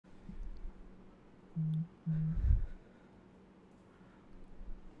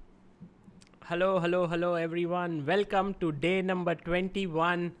Hello everyone. Welcome to day number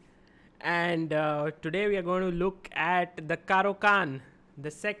 21. And today we are going to look at the Caro Kann, the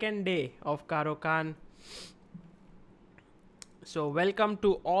second day of Caro Kann. So welcome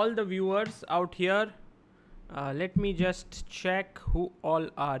to all the viewers out here. Let me just check who all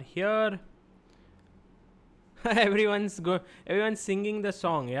are here. Everyone's singing the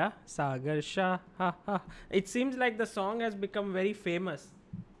song, yeah? Sagar Shah. Ha, ha. It seems like the song has become very famous.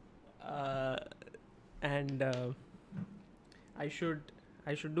 And I should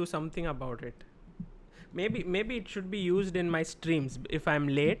do something about it. Maybe it should be used in my streams if I'm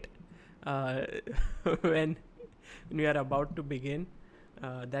late, when we are about to begin.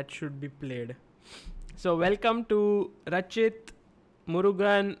 That should be played. So welcome to Rachit,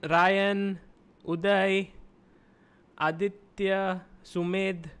 Murugan, Ryan, Uday, Aditya,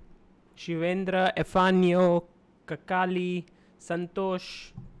 Sumed, Shivendra, Efanio, Kakali,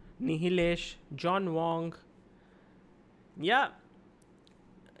 Santosh, Nihilesh, John Wong. Yeah,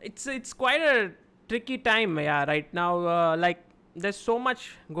 it's quite a tricky time, yeah, right now. Like, there's so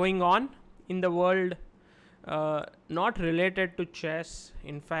much going on in the world, not related to chess.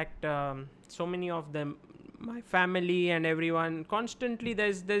 In fact, so many of them, my family and everyone, constantly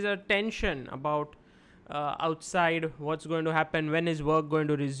there's a tension about outside what's going to happen, when is work going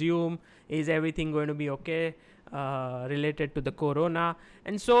to resume, is everything going to be okay, related to the corona.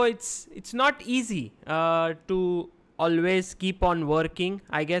 And so it's not easy to always keep on working.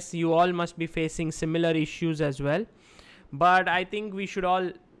 I guess you all must be facing similar issues as well, but I think we should all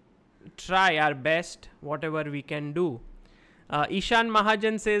try our best, whatever we can do. Ishan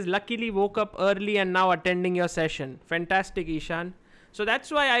Mahajan says, luckily woke up early and now attending your session. Fantastic, Ishan. So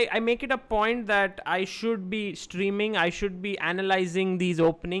that's why I make it a point that I should be streaming, I should be analyzing these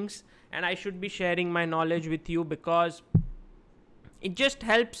openings, and I should be sharing my knowledge with you, because it just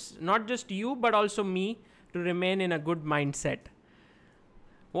helps not just you but also me to remain in a good mindset.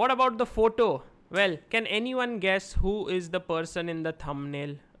 What about the photo? Well, can anyone guess who is the person in the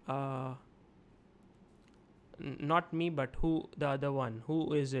thumbnail? Not me, but who, the other one?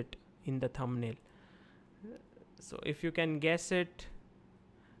 Who is it in the thumbnail? So if you can guess it,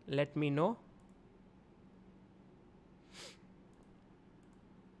 let me know.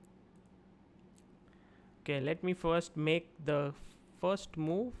 Okay, let me first make the first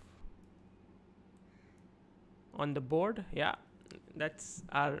move on the board. Yeah, that's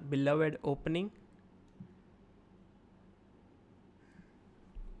our beloved opening.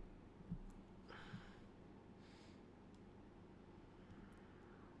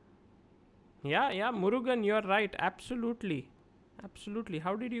 Yeah, Murugan, you're right. Absolutely.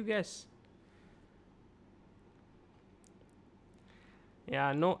 How did you guess?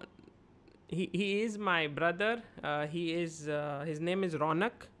 Yeah, no, he is my brother. His name is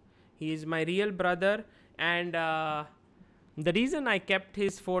Ronak. He is my real brother, and the reason I kept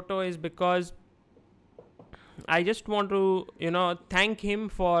his photo is because I just want to, thank him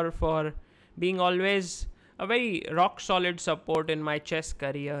for being always a very rock solid support in my chess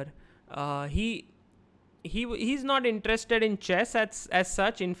career. He's not interested in chess as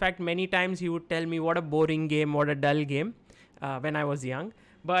such. In fact, many times he would tell me what a boring game, what a dull game, when I was young.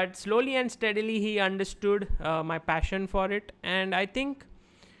 But slowly and steadily he understood my passion for it, and I think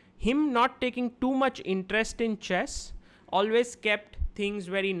him not taking too much interest in chess always kept things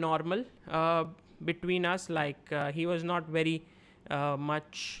very normal between us. Like, he was not very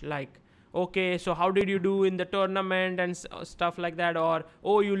much like, okay, so how did you do in the tournament and stuff like that, or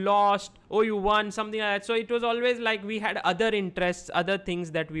oh, you lost, oh, you won, something like that. So it was always like we had other interests, other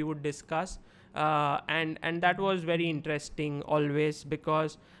things that we would discuss, and that was very interesting always,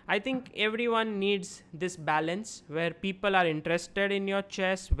 because I think everyone needs this balance where people are interested in your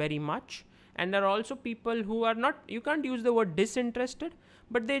chess very much, and there are also people who are not, you can't use the word disinterested,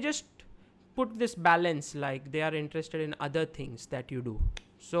 but they just put this balance, like they are interested in other things that you do.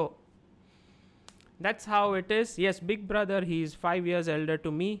 So that's how it is. Yes, big brother, he is 5 years elder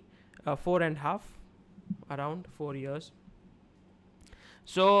to me, 4.5, around 4 years.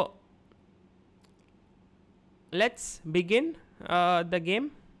 So let's begin the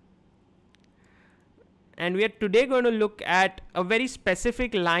game. And we are today going to look at a very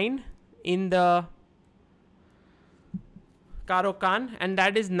specific line in the Caro Kann, and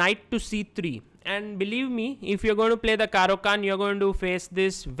that is knight to c3. And believe me, if you're going to play the Caro Kann, you're going to face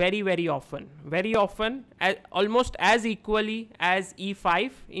this very, very often. Very often, almost as equally as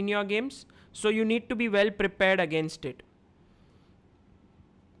e5 in your games. So you need to be well prepared against it.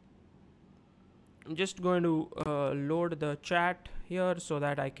 I'm just going to load the chat here so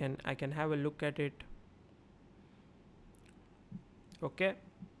that I can have a look at it. Okay.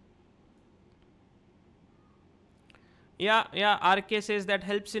 Yeah, RK says that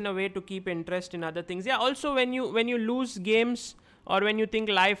helps in a way to keep interest in other things. Yeah, also when you lose games, or when you think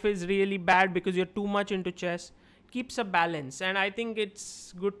life is really bad because you're too much into chess, keeps a balance. And I think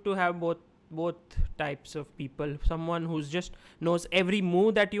it's good to have both types of people. Someone who's just knows every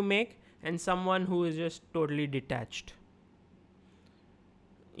move that you make, and someone who is just totally detached.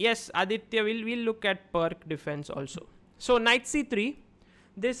 Yes, Aditya, we'll look at Perk defense also. So knight c3,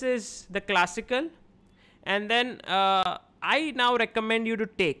 this is the classical. And then I now recommend you to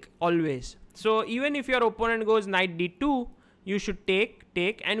take always. So even if your opponent goes knight d2, you should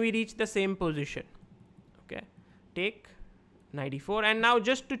take, and we reach the same position. Okay, take, knight d4. And now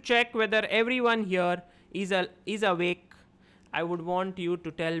just to check whether everyone here is awake, I would want you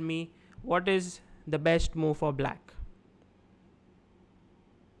to tell me what is the best move for black.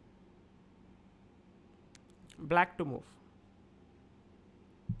 Black to move.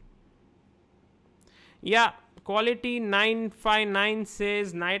 Yeah, quality 959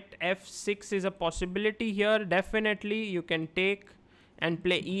 says knight f6 is a possibility here. Definitely you can take and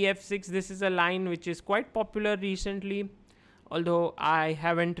play ef6. This is a line which is quite popular recently, although I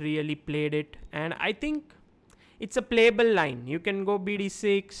haven't really played it, and I think it's a playable line. You can go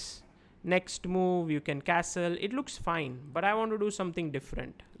bd6, next move you can castle. It looks fine, but I want to do something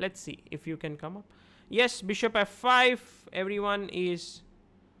different. Let's see if you can come up. Yes, bishop f5. Everyone is...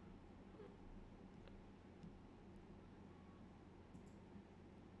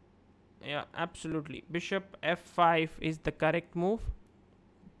 yeah, absolutely. Bishop f5 is the correct move.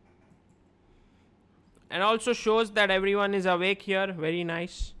 And also shows that everyone is awake here. Very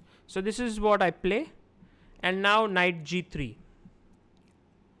nice. So this is what I play. And now knight g3.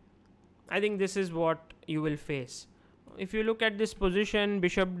 I think this is what you will face. If you look at this position,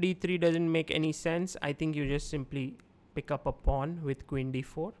 bishop d3 doesn't make any sense. I think you just simply pick up a pawn with queen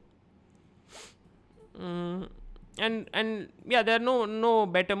d4. And yeah, there are no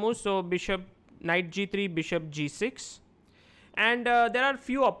better moves. So bishop, knight g3, bishop g6. And there are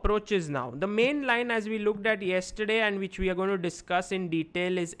few approaches now. The main line, as we looked at yesterday and which we are going to discuss in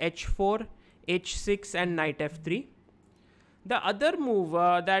detail, is h4, h6 and knight f3. The other move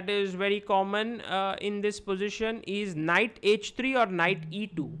that is very common in this position is knight h3 or knight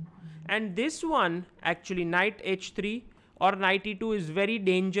e2. And this one, actually knight h3 or knight e2, is very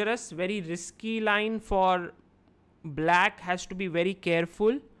dangerous, very risky line for black. Has to be very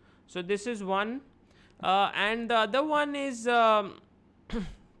careful. So this is one. And the other one is knight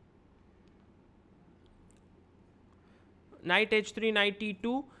h3, knight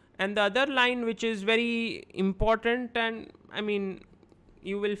e2. And the other line which is very important, and I mean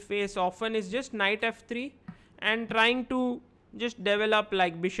you will face often, is just knight f3 and trying to just develop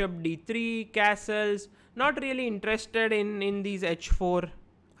like bishop d3, castles. Not really interested in these h4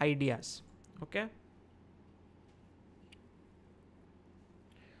 ideas. Okay.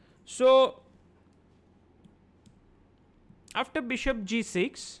 So after bishop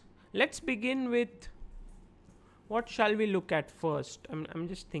g6, let's begin with... what shall we look at first? I'm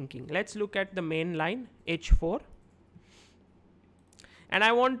just thinking. Let's look at the main line, h4. And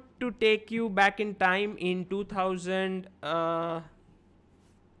I want to take you back in time in 2000, I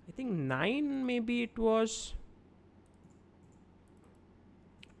think 9 maybe it was.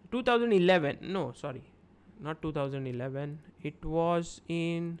 2011. No, sorry. Not 2011. It was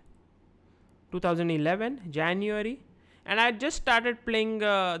in 2011, January. And I just started playing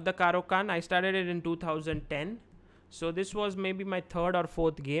the Caro Kann. I started it in 2010. So this was maybe my third or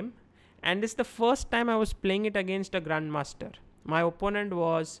fourth game. And this is the first time I was playing it against a grandmaster. My opponent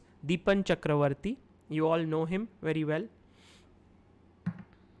was Deepan Chakravarti. You all know him very well.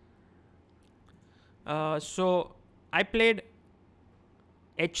 So I played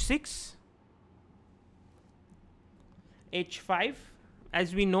h6, h5.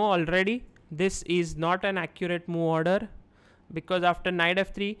 As we know already, this is not an accurate move order, because after knight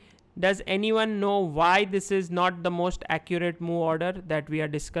f3, does anyone know why this is not the most accurate move order that we are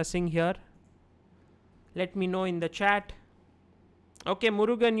discussing here? Let me know in the chat. Okay,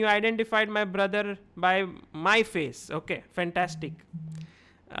 Murugan, you identified my brother by my face. Okay, fantastic.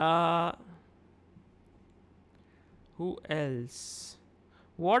 Who else?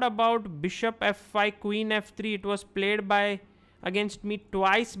 What about bishop f5, queen f3? It was played against me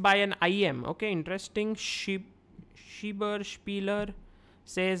twice by an IM. Okay, interesting. Schieber Spieler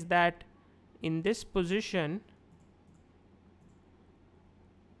says that in this position,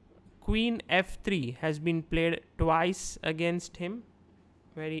 queen f3 has been played twice against him.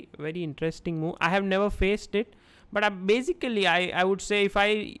 Very, very interesting move. I have never faced it, but basically I would say if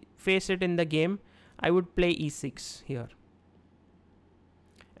I face it in the game, I would play e6 here.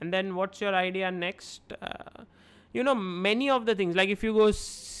 And then what's your idea next? You know, many of the things, like if you go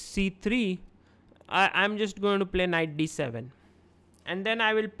c3, I'm just going to play knight d7. And then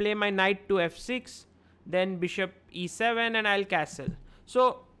I will play my knight to f6, then bishop e7, and I'll castle.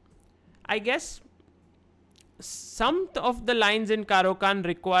 So I guess some of the lines in Caro Kann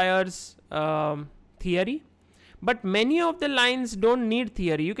requires theory, but many of the lines don't need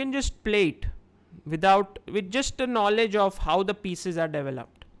theory. You can just play it with just a knowledge of how the pieces are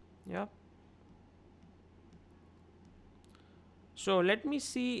developed. Yeah. So let me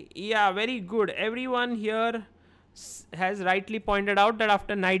see. Yeah, very good. Everyone here has rightly pointed out that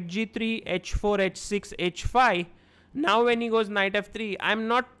after knight g3, h4, h6, h5, now when he goes knight f3, I'm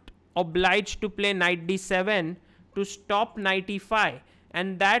not obliged to play knight d7 to stop knight e5.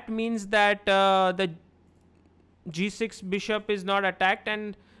 And that means that the g6 bishop is not attacked,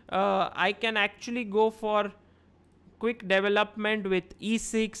 and I can actually go for quick development with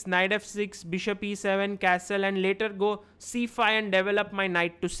e6, knight f6, bishop e7, castle, and later go c5 and develop my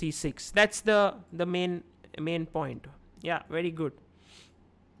knight to c6. That's the main point. Yeah, very good.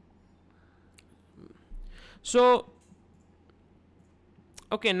 So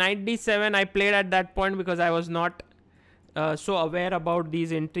okay, knight d7 I played at that point because I was not so aware about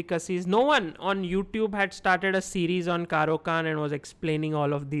these intricacies. No one on YouTube had started a series on Caro Kann and was explaining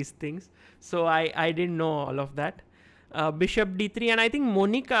all of these things, so I didn't know all of that. Bishop d3, and I think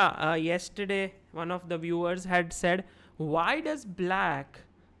Monica yesterday, one of the viewers, had said, why does black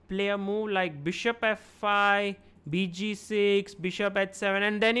play a move like bishop f5, bg6, bishop h7,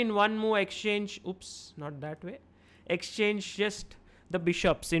 and then in one move exchange, oops, not that way, exchange just the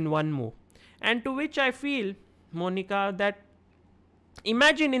bishops in one move? And to which I feel, Monica, that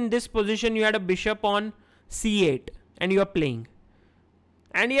imagine in this position you had a bishop on c8 and you are playing,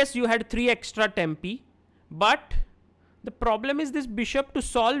 and yes, you had 3 extra tempi, but the problem is this bishop, to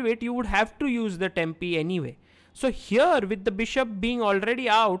solve it you would have to use the tempi anyway. So here, with the bishop being already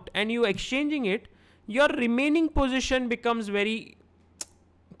out and you exchanging it, your remaining position becomes very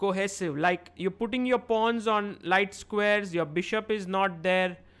cohesive. Like you're putting your pawns on light squares, your bishop is not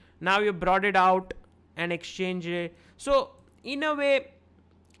there, now you brought it out and exchange it. So in a way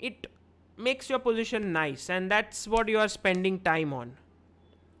it makes your position nice, and that's what you are spending time on.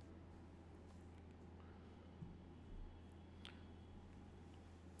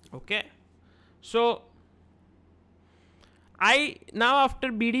 Okay, so I now, after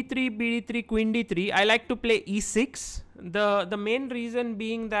bd3, queen d3, I like to play e6. The main reason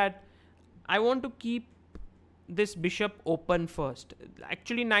being that I want to keep this bishop open first.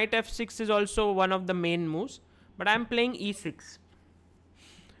 Actually, knight f6 is also one of the main moves, but I'm playing e6.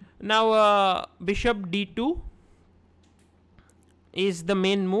 Now bishop d2 is the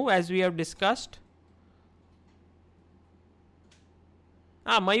main move, as we have discussed.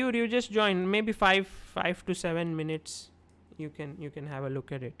 Mayur, you just joined. Maybe 5 to 7 minutes. You can have a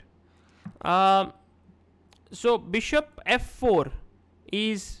look at it. So bishop f4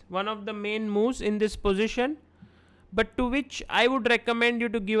 is one of the main moves in this position, but to which I would recommend you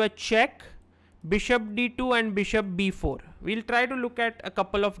to give a check. Bishop d2 and bishop b4. We'll try to look at a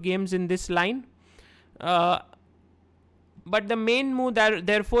couple of games in this line. But the main move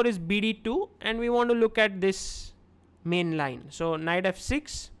therefore is bd2, and we want to look at this main line. So knight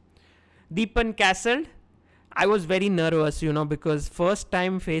f6, Deepan castled. I was very nervous, because first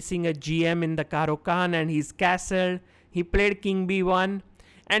time facing a GM in the Caro Kann and he's castled. He played king b1,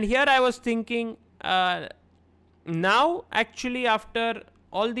 and here I was thinking, now actually after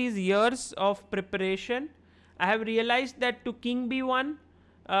all these years of preparation, I have realized that to king b1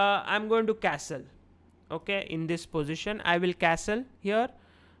 I'm going to castle. Okay, in this position I will castle here,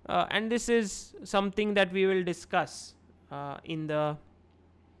 and this is something that we will discuss in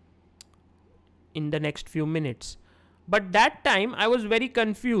the next few minutes. But that time I was very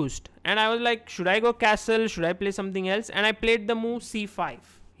confused, and I was like, should I go castle, should I play something else? And I played the move c5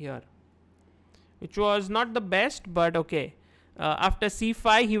 here, which was not the best, but okay. After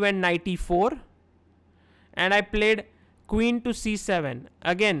c5 he went knight e4, and I played queen to c7.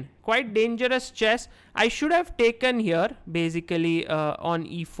 Again, quite dangerous chess. I should have taken here basically on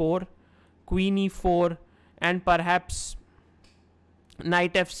e4, queen e4, and perhaps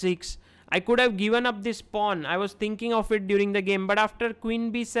knight f6. I could have given up this pawn. I was thinking of it during the game, but after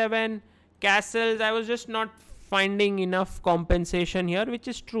queen b7, castles, I was just not finding enough compensation here, which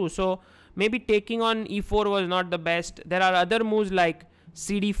is true. So maybe taking on e4 was not the best. There are other moves like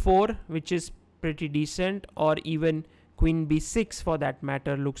cd4, which is pretty decent, or even queen b6 for that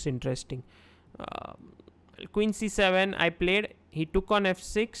matter looks interesting. Queen c7 I played. He took on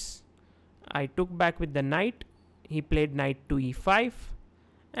f6. I took back with the knight. He played knight to e5.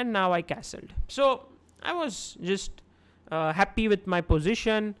 and now I castled. So I was just happy with my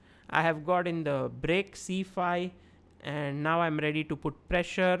position. I have got in the break c5, and now I'm ready to put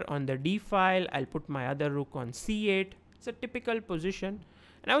pressure on the d file. I'll put my other rook on c8. It's a typical position,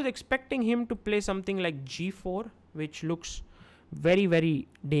 and I was expecting him to play something like g4, which looks very, very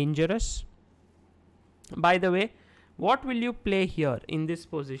dangerous. By the way, what will you play here in this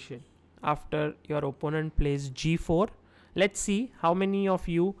position after your opponent plays g4? Let's see how many of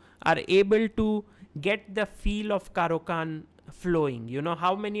you are able to get the feel of Caro Kann flowing. You know,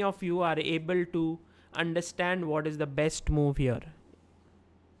 how many of you are able to understand what is the best move here?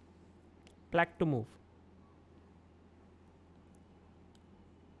 Black to move.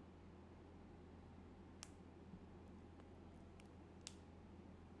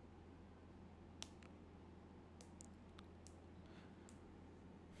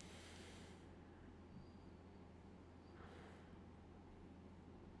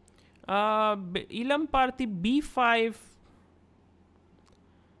 Ilam Parthi b5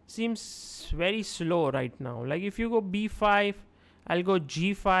 seems very slow right now. Like if you go b5, I'll go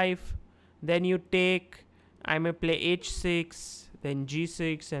g5, then you take, I may play h6, then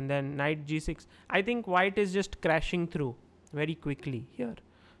g6, and then knight g6. I think white is just crashing through very quickly here.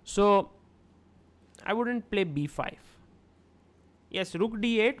 So I wouldn't play b5. Yes, rook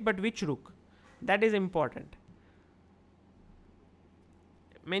d8, but which rook? That is important.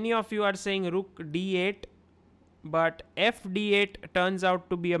 Many of you are saying rook d8, but f d8 turns out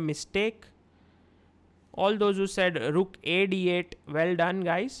to be a mistake. All those who said rook a d8, well done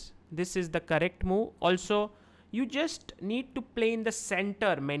guys. This is the correct move. Also, you just need to play in the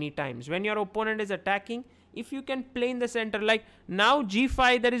center many times. When your opponent is attacking, if you can play in the center, like now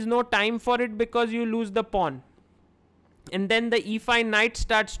g5, there is no time for it because you lose the pawn. And then the e5 knight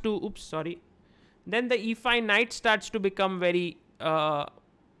starts to, then the e5 knight starts to become very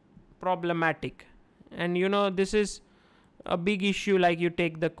problematic. And you know, this is a big issue. Like you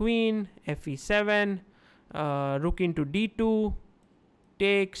take the queen, fe7, rook into d2,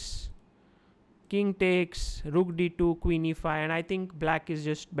 takes, king takes, rook d2, queen e5, and I think black is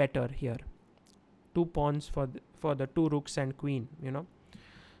just better here. 2 pawns for the 2 rooks and queen, you know.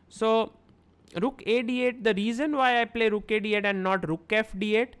 So rook a d8, the reason why I play rook a d8 and not rook f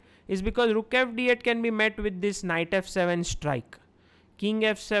d8 is because rook f d8 can be met with this knight f7 strike. King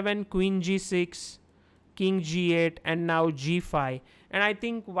f7, queen g6, king g8, and now g5. And I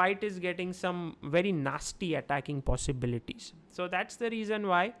think white is getting some very nasty attacking possibilities. So that's the reason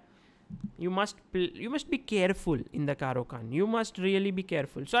why you must be careful in the Caro Kann. You must really be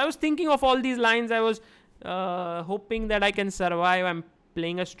careful. So I was thinking of all these lines. I was hoping that I can survive. I'm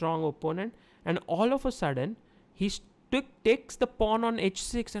playing a strong opponent. And all of a sudden, he takes the pawn on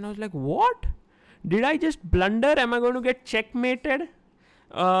h6. And I was like, what? Did I just blunder? Am I going to get checkmated?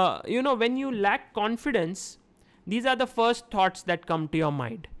 You know, when you lack confidence, these are the first thoughts that come to your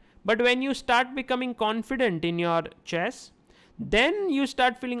mind. But when you start becoming confident in your chess, then you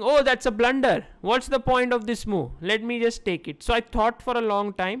start feeling, oh, that's a blunder. What's the point of this move? Let me just take it. So I thought for a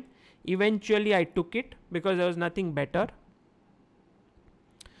long time. Eventually, I took it because there was nothing better.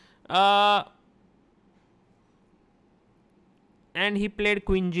 And he played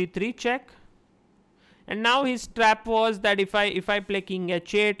queen g3 check. And now his trap was that if I play king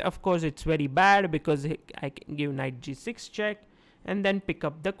h8, of course it's very bad because I can give knight g6 check and then pick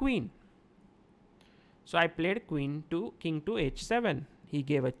up the queen. So I played king to h7. He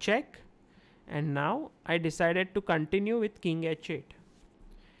gave a check, and now I decided to continue with king h8.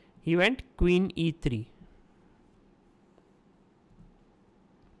 He went queen e3.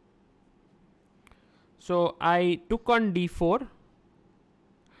 So I took on d4.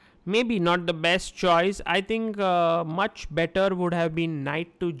 Maybe not the best choice. I think much better would have been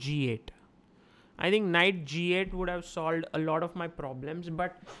knight to g8. I think knight g8 would have solved a lot of my problems.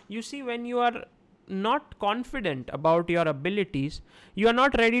 But you see, when you are not confident about your abilities, you are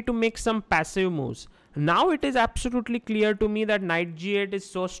not ready to make some passive moves. Now it is absolutely clear to me that knight g8 is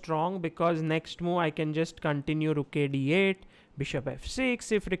so strong because next move I can just continue rook a d8, bishop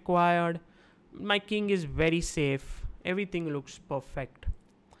f6 if required. My king is very safe. Everything looks perfect.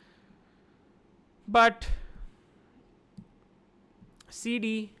 But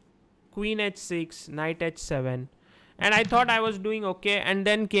cd, queen h6, knight h7, and I thought I was doing okay, and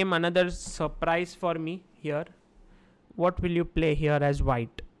then came another surprise for me here. What will you play here as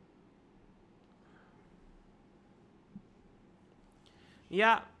white?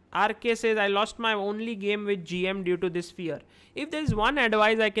 Yeah, RK says I lost my only game with GM due to this fear. If there is one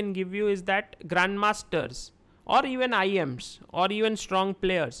advice I can give you is that grandmasters or even IMs or even strong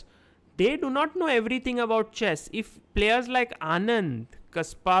players, they do not know everything about chess. If players like Anand,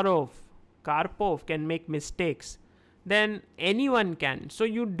 Kasparov, Karpov can make mistakes, then anyone can. So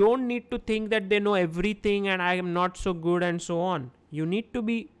you don't need to think that they know everything and I am not so good and so on. You need to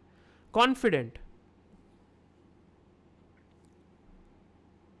be confident.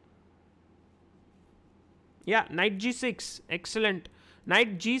 Yeah, knight g6. Excellent.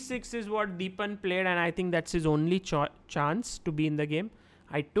 Knight g6 is what Deepan played, and I think that's his only chance to be in the game.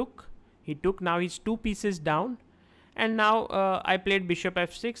 I took. He took. Now he's 2 pieces down. And now I played bishop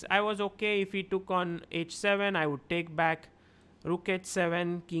f6. I was okay if he took on h7. I would take back. Rook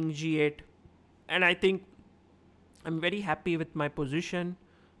h7, king g8. And I think I'm very happy with my position.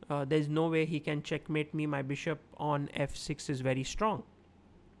 There's no way he can checkmate me. My bishop on f6 is very strong.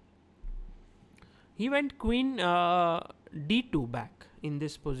 He went queen d2 back in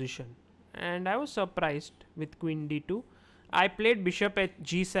this position. And I was surprised with queen d2. I played bishop at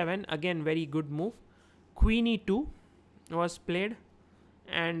g7. Again, very good move. Queen e2 was played.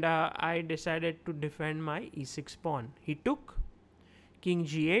 And I decided to defend my e6 pawn. He took king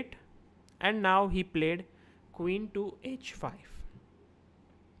g8. And now he played queen to h5.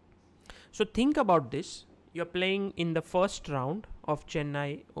 So think about this. You're playing in the first round of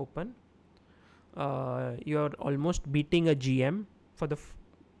Chennai Open. You're almost beating a GM for the...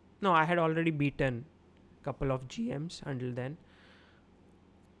 No, I had already beaten a couple of GMs until then.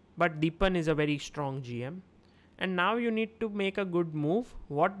 But Deepan is a very strong GM. And now you need to make a good move.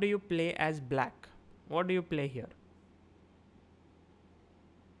 What do you play as black? What do you play here?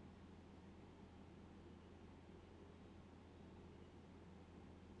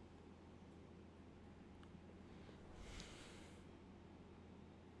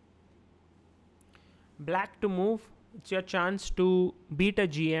 Black to move. It's your chance to beat a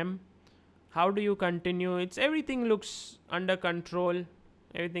GM. How do you continue? It's everything looks under control.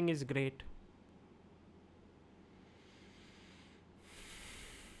 Everything is great.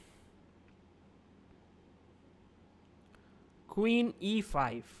 Queen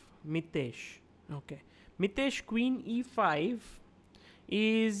e5. Mitesh. Okay. Mitesh, queen e5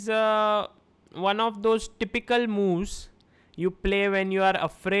 is one of those typical moves you play when you are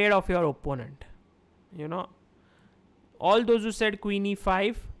afraid of your opponent. You know, all those who said queen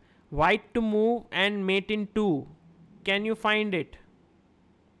e5, white to move and mate in 2. Can you find it?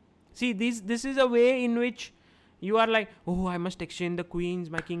 See, this is a way in which you are like, oh, I must exchange the queens,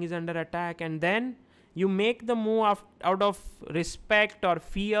 my king is under attack, and then you make the move out of respect or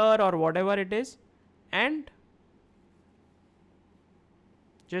fear or whatever it is, and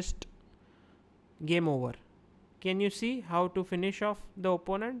just game over. Can you see how to finish off the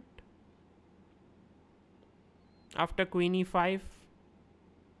opponent? After queen e5.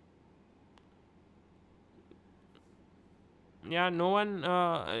 Yeah, no one,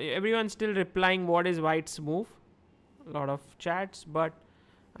 everyone's still replying what is white's move. A lot of chats, but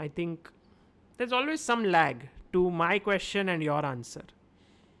I think there's always some lag to my question and your answer.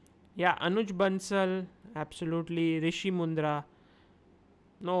 Yeah, Anuj Bansal, absolutely. Rishi Mundra.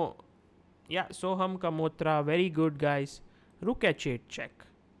 No. Yeah, Soham Kamotra, very good guys. Rook h8 check.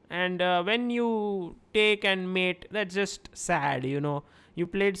 And when you take and mate, that's just sad, you know. You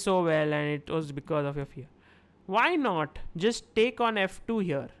played so well and it was because of your fear. Why not just take on f2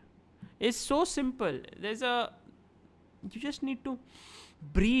 here? It's so simple. You just need to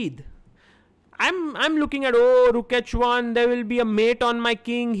breathe. I'm looking at, oh, rook h1, there will be a mate on my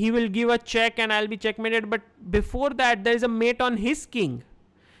king. He will give a check and I'll be checkmated. But before that, there is a mate on his king.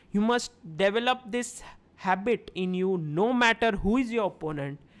 You must develop this habit in you, no matter who is your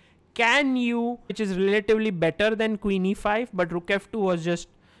opponent. Can you, which is relatively better than queen e5, but rook f2 was just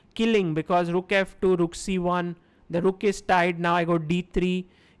killing because rook f2, rook c1, the rook is tied. Now I go d3.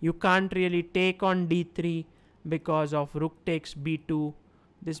 You can't really take on d3 because of rook takes b2.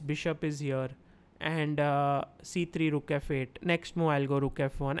 This bishop is here. And c3, rook f8. Next move, I'll go rook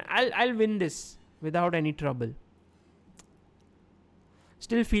f1. I'll win this without any trouble.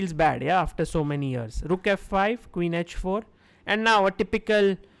 Still feels bad, yeah, after so many years. Rook f5, queen h4. And now a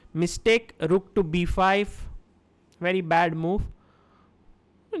typical mistake, rook to b5. Very bad move.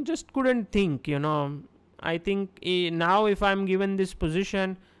 I just couldn't think, you know. I think now if I'm given this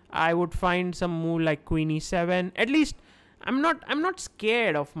position, I would find some move like queen e7. At least I'm not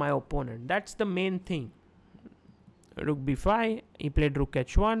scared of my opponent. That's the main thing. Rook b5. He played rook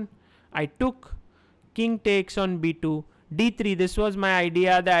h1. I took. King takes on b2. d3. This was my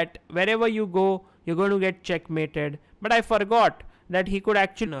idea that wherever you go, you're going to get checkmated. But I forgot that he could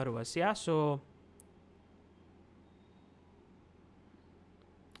actually nervous. Yeah. So.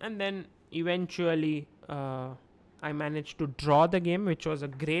 And then eventually I managed to draw the game, which was a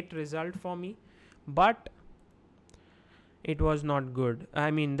great result for me. But it was not good.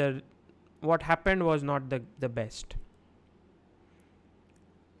 I mean, what happened was not the best.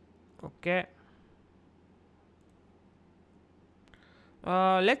 Okay.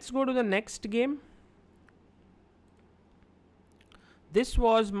 Let's go to the next game. This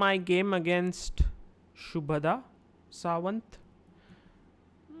was my game against Shubhada Sawant,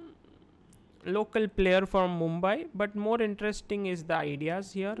 local player from Mumbai, but more interesting is the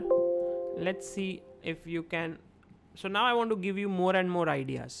ideas here. Let's see if you can. So now I want to give you more and more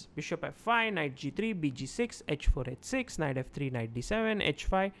ideas. Bishop f5, knight g3, bg6, h4, h6, knight f3, knight d7,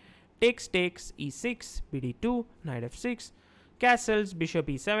 h5, takes, e6, bd2, knight f6, castles, bishop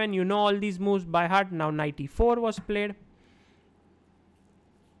e7. You know all these moves by heart. Now knight e4 was played.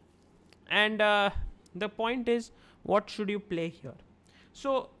 And the point is, what should you play here?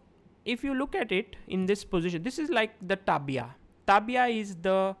 So if you look at it in this position, this is like the tabia. Tabia is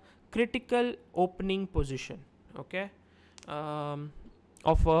the critical opening position, okay,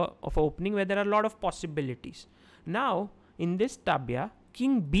 of a opening where there are a lot of possibilities. Now in this tabia,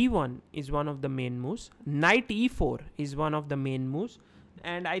 king b1 is one of the main moves, knight e4 is one of the main moves,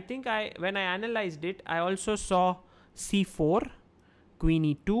 and I think when I analyzed it, I also saw c4,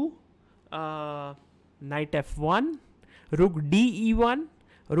 queen e2, knight f1, rook d e1,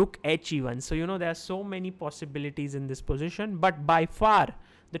 rook h e1. So you know there are so many possibilities in this position, but by far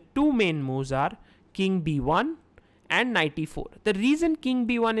the two main moves are king b1 and knight e4. The reason king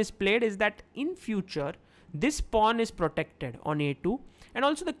b1 is played is that in future this pawn is protected on a2, and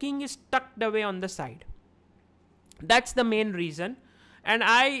also the king is tucked away on the side. That's the main reason. And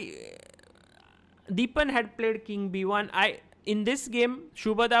Deepan had played king b1. In this game,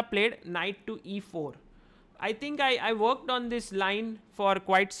 Shubhada played knight to e4. I think I worked on this line for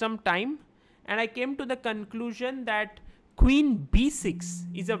quite some time, and I came to the conclusion that queen b6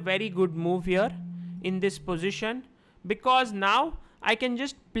 is a very good move here in this position, because now I can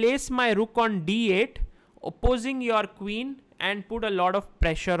just place my rook on d8, opposing your queen, and put a lot of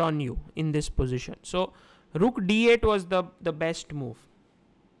pressure on you in this position. So rook d8 was the best move.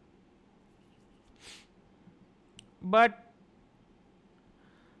 But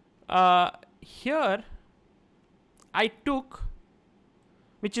here I took,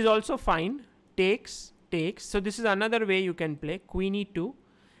 which is also fine, takes. So this is another way you can play, queen e2.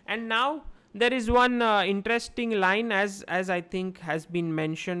 And now there is one interesting line, as I think has been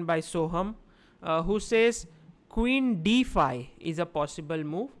mentioned by Soham, who says queen d5 is a possible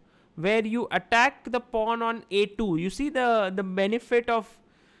move, where you attack the pawn on a2. You see the benefit of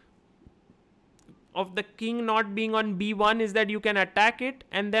the king not being on b1 is that you can attack it,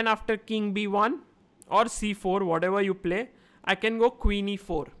 and then after king b1 or c4, whatever you play, I can go queen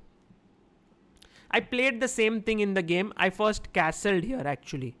e4. I played the same thing in the game. I first castled here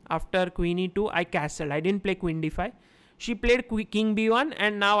actually. After queen e2, I castled. I didn't play queen d5. She played king b1,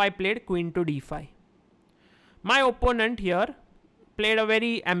 and now I played queen to d5. My opponent here played a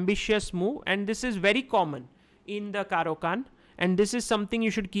very ambitious move, and this is very common in the Caro Kann, and this is something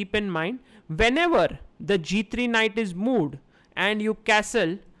you should keep in mind. Whenever the g3 knight is moved and you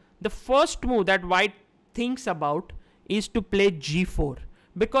castle, the first move that white thinks about is to play g4,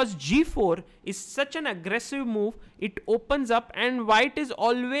 because g4 is such an aggressive move. It opens up, and white is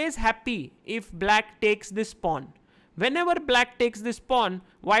always happy if black takes this pawn. Whenever black takes this pawn,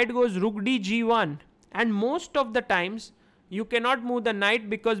 white goes rook d g1, and most of the times you cannot move the knight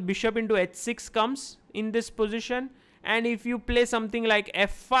because bishop into h6 comes in this position. And if you play something like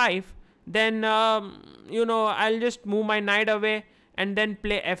f5, then I'll just move my knight away and then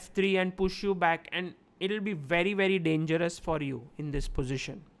play f3 and push you back, and it'll be very, very dangerous for you in this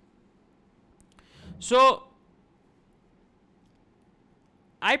position. So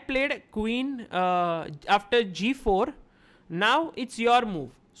I played queen after g4. Now it's your move.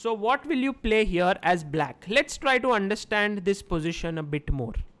 So what will you play here as black? Let's try to understand this position a bit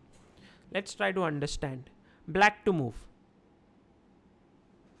more. Let's try to understand. Black to move.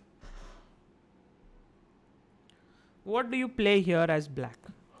 What do you play here as black?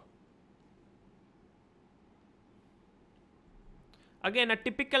 Again, a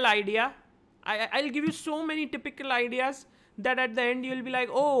typical idea. I'll give you so many typical ideas that at the end you'll be like,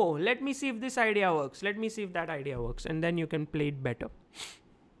 oh, let me see if this idea works. Let me see if that idea works. And then you can play it better.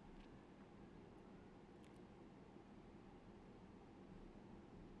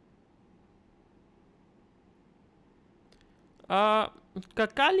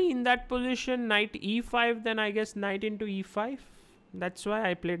 Kakali in that position, knight e5, then I guess knight into e5. That's why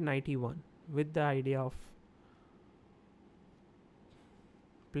I played knight e1 with the idea of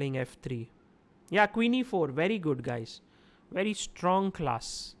playing f3. Yeah, queen e4, very good guys. Very strong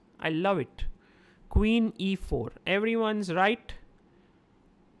class. I love it. queen e4. Everyone's right.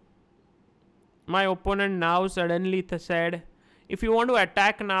 My opponent now suddenly said, if you want to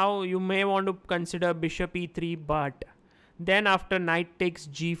attack now, you may want to consider bishop e3, but then after knight takes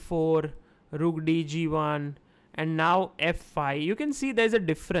g4, rook d g1, and now f5, you can see there's a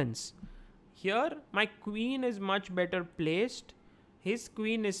difference. Here, my queen is much better placed. His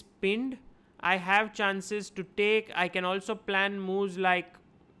queen is pinned. I have chances to take. I can also plan moves like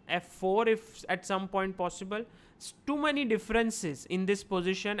f4 if at some point possible. It's too many differences in this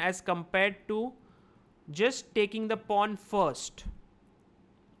position as compared to just taking the pawn first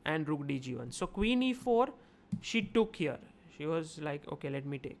and rook d g1. So queen e4, she took here. She was like, okay, let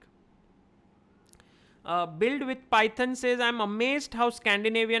me take. Build with Python says, I'm amazed how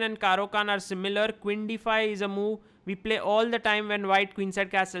Scandinavian and Caro Kann are similar. Queen d5 is a move we play all the time when white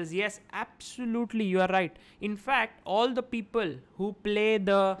queenside castles. Yes, absolutely, you are right. In fact, all the people who play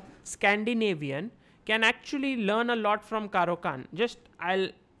the Scandinavian can actually learn a lot from Caro Kann. Just, I'll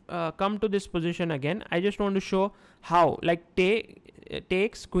come to this position again. I just want to show how, like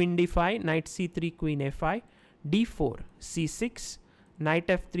takes, queen d5, knight c3, queen a5, d4, c6, knight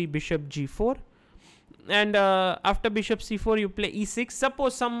f3, bishop g4. And after bishop c4 you play e6.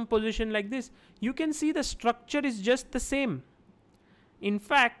 Suppose some position like this, you can see the structure is just the same. In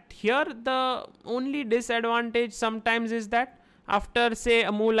fact, here the only disadvantage sometimes is that after say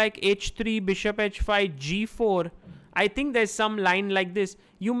a move like h3, bishop h5, g4, I think there's some line like this.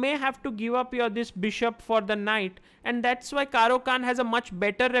 You may have to give up your this bishop for the knight, and that's why Caro Kann has a much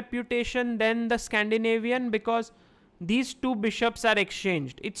better reputation than the Scandinavian, because these two bishops are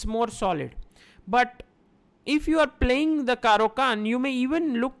exchanged. It's more solid. But if you are playing the Caro Kann, you may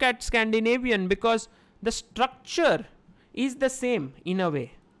even look at Scandinavian because the structure is the same in a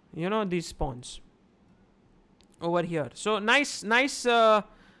way. You know, these pawns over here. So nice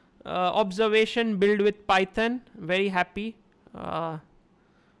observation. Build with Python. Very happy to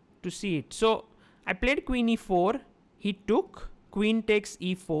see it. So I played queen e4. He took. Queen takes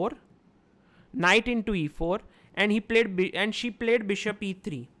e4. Knight into e4, and she played bishop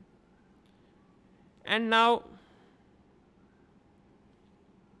e3. And now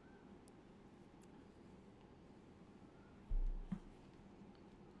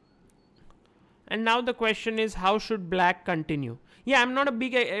the question is, how should black continue? Yeah, I'm not a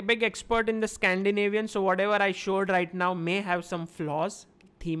big expert in the Scandinavian, so whatever I showed right now may have some flaws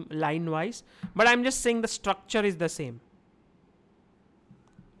theme line wise, but I'm just saying the structure is the same.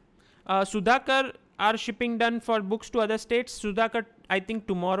 Sudhakar, are shipping done for books to other states? Sudhakar, I think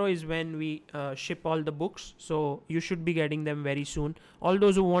tomorrow is when we ship all the books, so you should be getting them very soon. All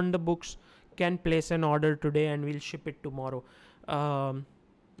those who want the books can place an order today and we'll ship it tomorrow.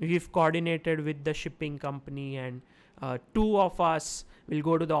 We've coordinated with the shipping company, and two of us will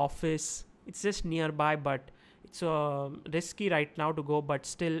go to the office. It's just nearby, but it's risky right now to go, but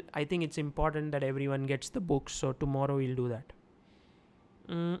still I think it's important that everyone gets the books, so tomorrow we'll do that.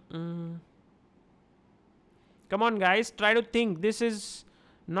 Come on guys, try to think. This is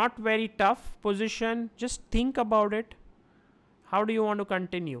not very tough position. Just think about it. How do you want to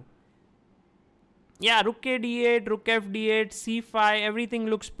continue? Yeah, rook a d8, rook f d8, c5, everything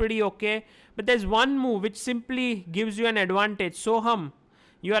looks pretty okay. But there's one move which simply gives you an advantage. Soham,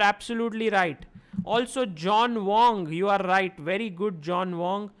 you are absolutely right. Also John Wong, you are right. Very good, John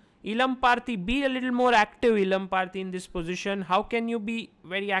Wong. Ilam Parthi, be a little more active, Ilam Parthi, in this position. How can you be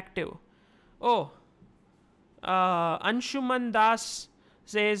very active? Oh, Anshuman Das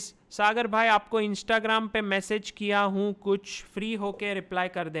says, सागर भाई आपको Instagram पे message किया हूँ, कुछ free होके reply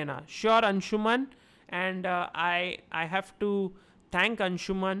कर देना. Sure Anshuman, and I have to thank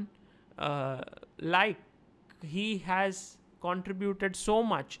Anshuman, like he has contributed so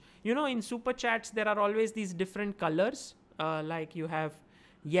much. You know, in super chats there are always these different colors, like you have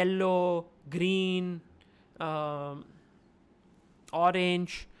yellow, green,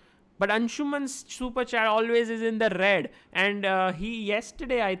 orange. But Anshuman's super chat always is in the red. And he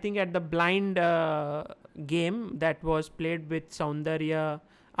yesterday, I think at the blind game that was played with Saundarya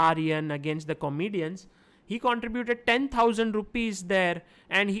Aryan against the comedians, he contributed 10,000 rupees there.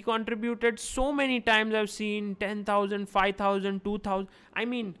 And he contributed so many times. I've seen 10,000, 5,000, 2,000. I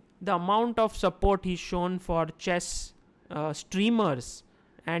mean, the amount of support he's shown for chess streamers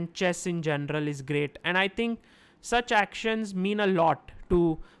and chess in general is great. And I think such actions mean a lot.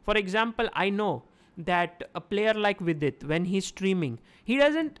 For example, I know that a player like Vidit, when he's streaming, he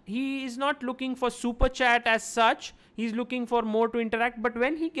is not looking for super chat as such. He's looking for more to interact. But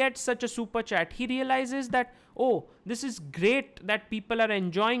when he gets such a super chat, he realizes that, oh, this is great that people are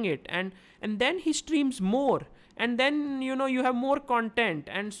enjoying it. And then he streams more. and then you have more content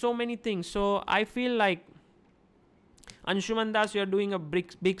and so many things. So I feel like Anshuman Das, you're doing a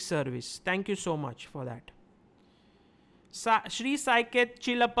big service. Thank you so much for that. Shri Saiket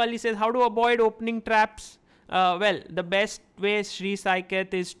Chilapalli says, how to avoid opening traps? Well, the best way, Shri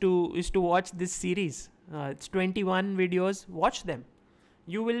Saiket, is to watch this series. It's 21 videos. Watch them.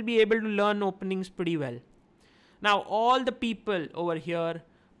 You will be able to learn openings pretty well. Now, all the people over here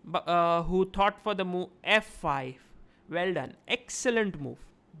who thought for the move f5, well done. Excellent move.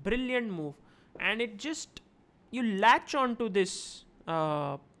 Brilliant move. And it just, you latch onto this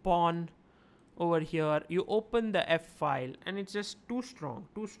pawn over here. You open the f file and it's just too strong.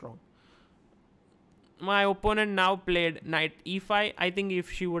 My opponent now played knight e5. I think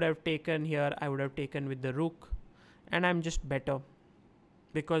if she would have taken here, I would have taken with the rook. And I'm just better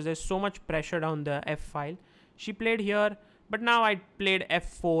because there's so much pressure down the f file. She played here, but now I played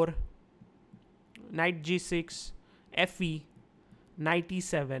f4, knight g6, fe, knight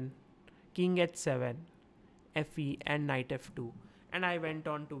e7, king h7, fe, and knight f2. And I went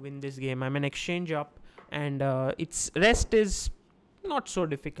on to win this game. I'm an exchange up, and its rest is not so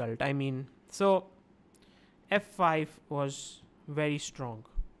difficult. I mean, so f5 was very strong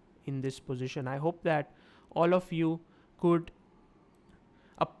in this position. I hope that all of you could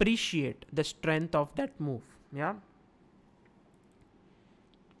appreciate the strength of that move. Yeah.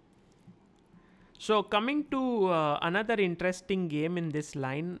 So coming to another interesting game in this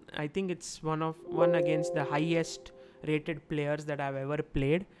line, I think it's one against the highest rated players that I've ever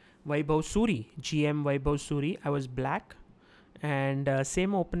played. Vaibhav Suri, GM Vaibhav Suri. I was black, and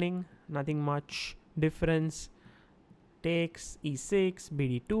same opening, nothing much difference. Takes e6,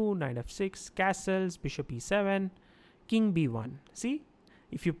 bd2, knight f6, castles, bishop e7, king b1. See,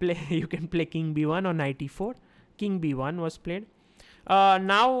 if you play, you can play king b1 or knight e4. King b1 was played.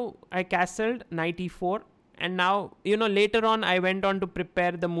 Now I castled knight e4, and now later on I went on to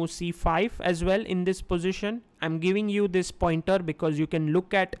prepare the move c5 as well in this position. I'm giving you this pointer because you can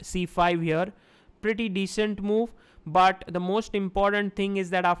look at c5 here. Pretty decent move, but the most important thing is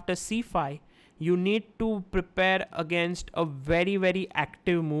that after c5 you need to prepare against a very, very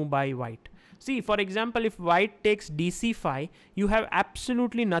active move by white. See, for example, if white takes dc5, you have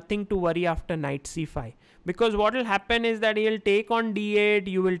absolutely nothing to worry after knight c5. Because what will happen is that he'll take on d8,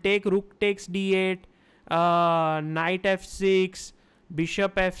 you will take rook takes d8, knight f6,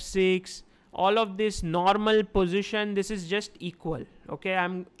 bishop f6, all of this normal position, this is just equal. Okay,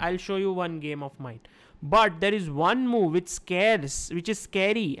 I'll show you one game of mine. But there is one move which is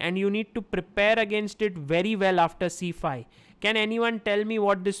scary, and you need to prepare against it very well after c5. Can anyone tell me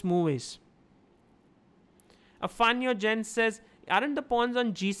what this move is? Afanio Jen says, aren't the pawns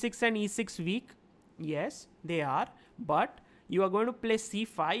on g6 and e6 weak? Yes, they are. But you are going to play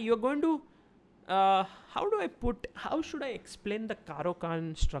c5. You're going to, how should I explain the Caro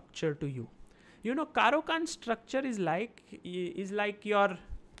Kann structure to you? Caro Kann structure is like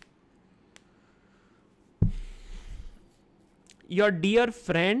your dear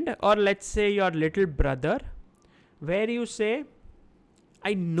friend, or let's say your little brother, where you say,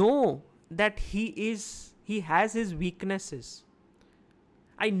 I know that he has his weaknesses.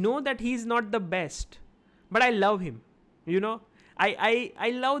 I know that he is not the best, but I love him.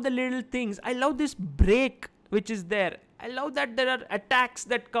 I love the little things. I love this break which is there. I love that there are attacks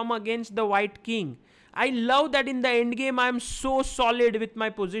that come against the white king. I love that in the endgame I am so solid with my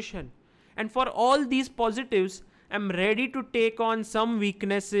position. And for all these positives, I'm ready to take on some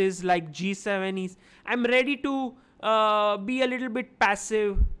weaknesses like g7. I'm ready to be a little bit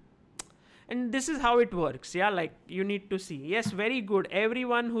passive. And this is how it works. Yeah, like you need to see. Yes, very good.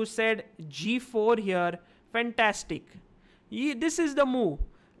 Everyone who said g4 here, fantastic. This is the move.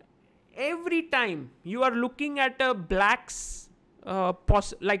 Every time you are looking at a black's,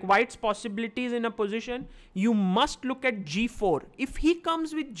 like white's possibilities in a position, you must look at g4. If he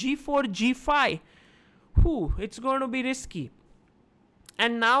comes with g4, g5, it's going to be risky.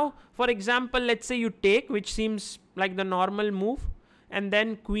 And now, for example, let's say you take, which seems like the normal move, and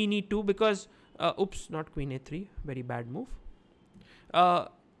then queen e2 because, not queen a3, very bad move.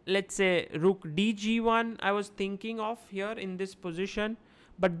 Let's say rook dg1 I was thinking of here in this position,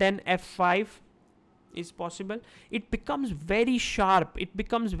 but then f5 is possible. It becomes very sharp.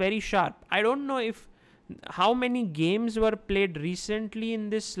 I don't know how many games were played recently in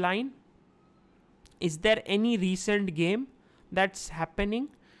this line. Is there any recent game that's happening?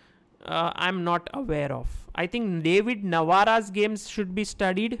 I'm not aware of. I think David Navara's games should be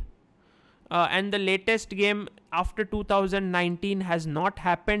studied. And the latest game after 2019 has not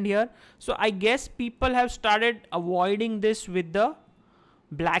happened here. So I guess people have started avoiding this with the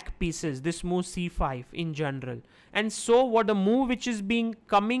black pieces, this move c5 in general. And so what the move which is being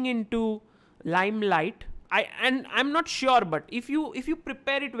coming into limelight, I'm not sure, but if you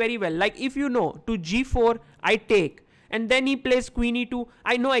prepare it very well, like if you know to g4 I take, and then he plays queen e2,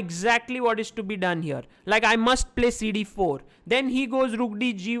 I know exactly what is to be done here. Like I must play cd4, then he goes rook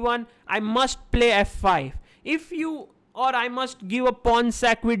d g1, I must play f5. If you, or I must give a pawn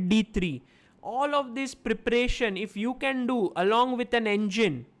sack with d3. All of this preparation, if you can do along with an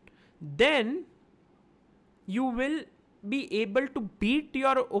engine, then you will be able to beat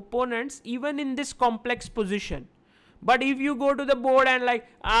your opponents even in this complex position. But if you go to the board and like,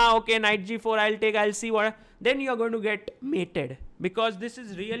 okay, knight g4, I'll take, I'll see what, then you're going to get mated, because this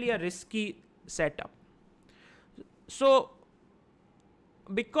is really a risky setup. So,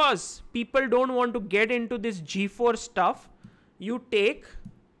 because people don't want to get into this g4 stuff, you take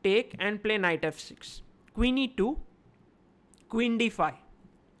and play knight f6, queen e2, queen d5.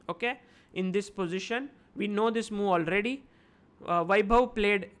 Okay, in this position, we know this move already. Vaibhav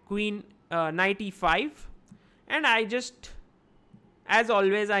played queen knight e5, and I just, as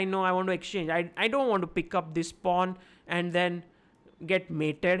always, I know I want to exchange. I don't want to pick up this pawn and then get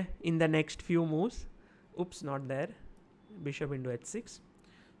mated in the next few moves. Oops, not there. Bishop into h6.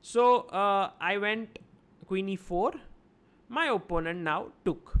 So I went queen e4. My opponent now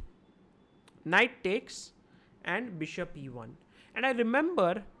took. Knight takes and bishop e1. And I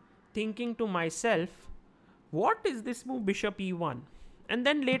remember thinking to myself, what is this move bishop e1? And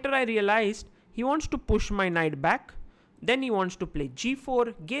then later I realized he wants to push my knight back. Then he wants to play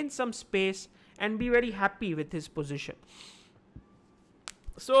g4, gain some space, and be very happy with his position.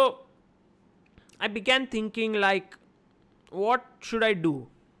 So I began thinking like, what should I do?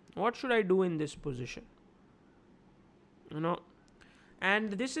 What should I do in this position? You know,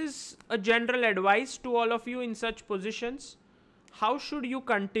 and this is a general advice to all of you in such positions. How should you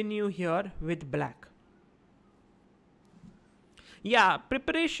continue here with black? Yeah,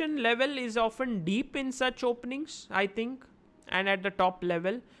 preparation level is often deep in such openings, I think, and at the top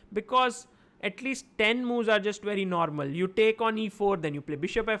level, because at least 10 moves are just very normal. You take on e4, then you play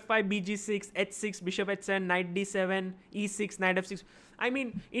bishop f5, bg6, h6, bishop h7, knight d7, e6, knight f6. I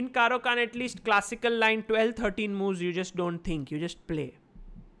mean, in Caro Kann, at least classical line 12, 13 moves, you just don't think, you just play.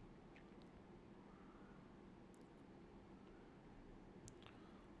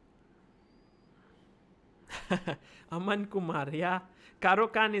 Aman Kumar, yeah. Caro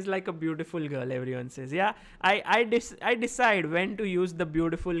Kann is like a beautiful girl, everyone says. Yeah, I decide when to use the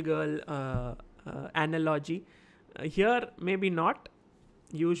beautiful girl analogy. Here, maybe not.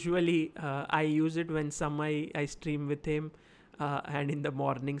 Usually, I use it when I stream with him and in the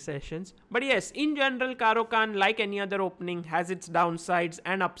morning sessions. But yes, in general, Caro Kann, like any other opening, has its downsides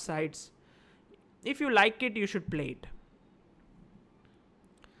and upsides. If you like it, you should play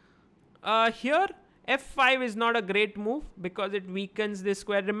it. Here, f5 is not a great move because it weakens this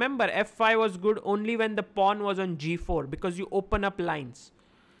square. Remember, f5 was good only when the pawn was on g4 because you open up lines.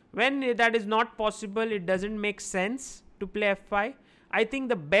 When that is not possible, it doesn't make sense to play f5. I think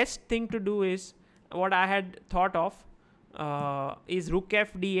the best thing to do is what I had thought of is rook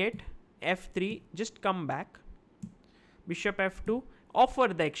f d8, f3, just come back, bishop f2, offer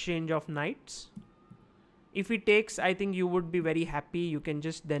the exchange of knights. If he takes, I think you would be very happy. You can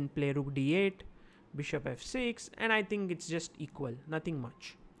just then play rook d8, bishop f6, and I think it's just equal, nothing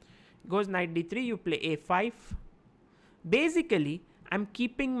much. Goes knight d3, you play a5. Basically, I'm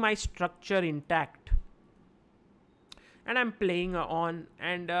keeping my structure intact. And I'm playing on,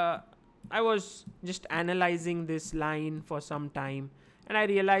 and I was just analyzing this line for some time, and I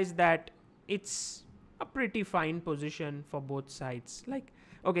realized that it's a pretty fine position for both sides. Like,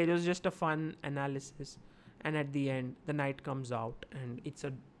 okay, it was just a fun analysis, and at the end, the knight comes out, and it's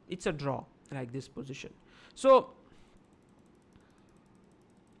a draw, like this position. So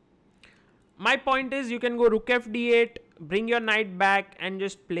my point is, you can go rook f d8, bring your knight back, and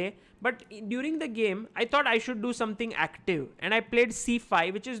just play. But during the game, I thought I should do something active, and I played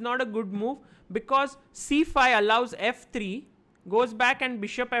c5, which is not a good move because c5 allows f3, goes back, and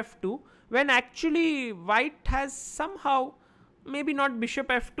bishop f2, when actually white has somehow, maybe not bishop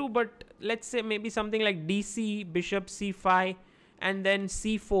f2, but let's say maybe something like dc, bishop c5, and then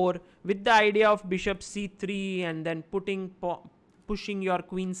c4 with the idea of bishop c3, and then pushing your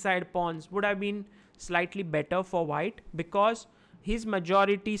queenside pawns would have been slightly better for white because his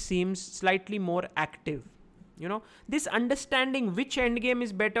majority seems slightly more active. You know, this understanding which endgame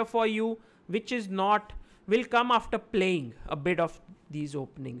is better for you, which is not, will come after playing a bit of these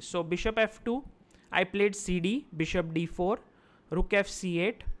openings. So bishop f2, I played cd, bishop d4, rook f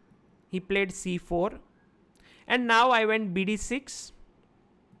c8, he played c4, and now I went bd6,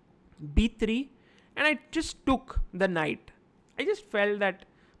 b3, and I just took the knight. I just felt that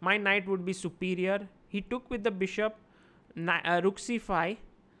my knight would be superior. He took with the bishop, rook c5,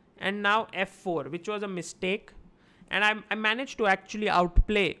 and now f4, which was a mistake. And I managed to actually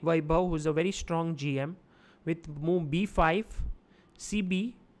outplay Vaibhav, who's a very strong GM, with move b5,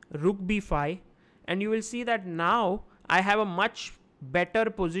 cb, rook b5, and you will see that now I have a much better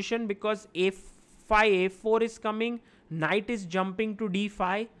position because a5, a4 is coming, knight is jumping to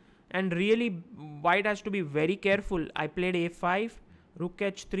d5, and really white has to be very careful. I played a5, rook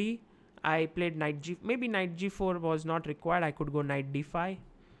h3, I played knight g, maybe knight g4 was not required, I could go knight d5,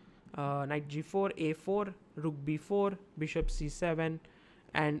 knight g4, a4, rook b4, bishop c7,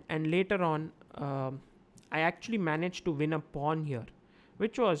 and later on I actually managed to win a pawn here,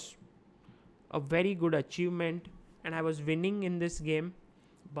 which was a very good achievement, and I was winning in this game.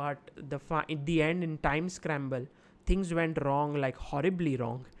 But in the end, in time scramble, things went wrong, like horribly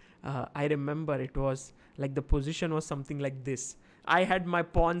wrong. I remember it was like the position was something like this. I had my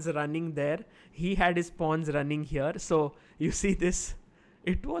pawns running there, he had his pawns running here. So you see this,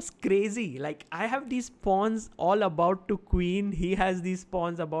 it was crazy. Like, I have these pawns all about to queen, he has these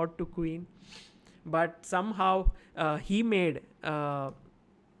pawns about to queen, but somehow he made a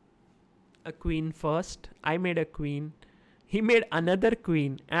queen first, I made a queen, he made another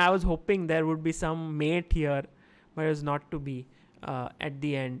queen, and I was hoping there would be some mate here, but it was not to be. At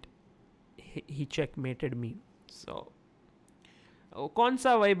the end, he checkmated me. So कौन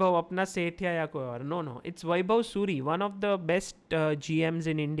सा वैभव, अपना सेठिया या कोई और? No, it's Vaibhav Suri, one of the best GMs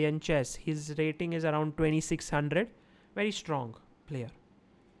in Indian chess. His rating is around 2600. Very strong player.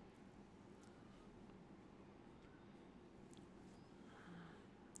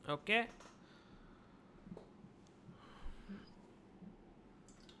 Okay.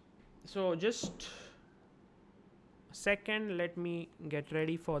 So just a second, let me get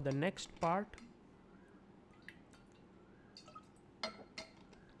ready for the next part.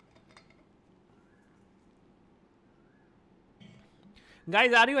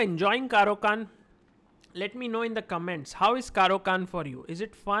 Guys, are you enjoying Caro Kann? Let me know in the comments. How is Caro Kann for you? Is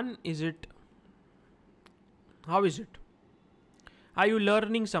it fun? How is it? Are you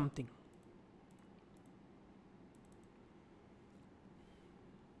learning something?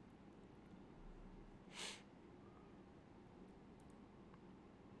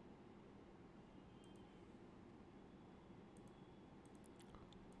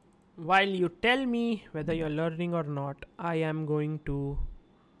 While you tell me whether you're learning or not, I am going to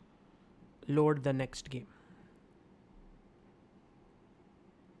load the next game.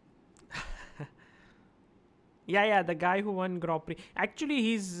 Yeah, the guy who won Grand Prix. Actually,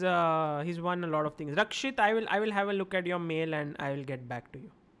 he's won a lot of things. Rakshit, I will have a look at your mail and I will get back to you.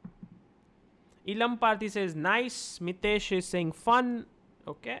 Ilam Parthi says nice. Mitesh is saying fun.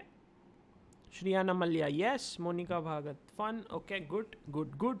 Okay. Shriyana Malya, yes. Monica Bhagat, fun. Okay, good.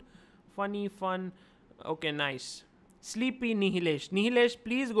 Funny, fun. Okay, nice. Sleepy Nihilesh. Nihilesh,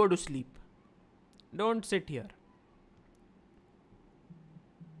 please go to sleep. Don't sit here.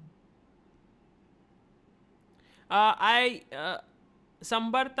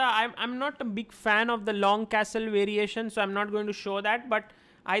 Sambartha, I'm not a big fan of the long castle variation, so I'm not going to show that, but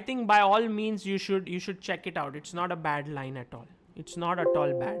I think by all means you should check it out. It's not a bad line at all. It's not at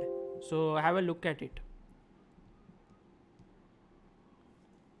all bad. So have a look at it.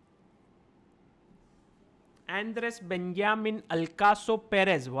 Andres Benjamin Alcaso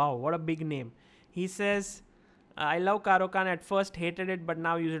Perez. Wow, what a big name. He says, I love Caro Kann. At first hated it, but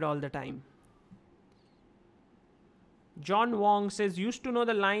now use it all the time. John Wong says, used to know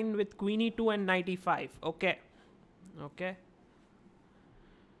the line with Queen E2 and Knight E5. Okay.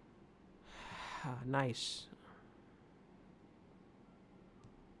 Nice.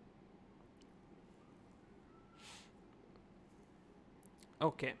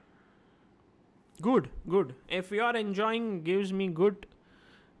 Okay. Good. If you are enjoying, gives me good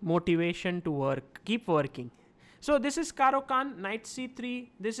motivation to work. Keep working. So this is Caro Kann, Knight C3.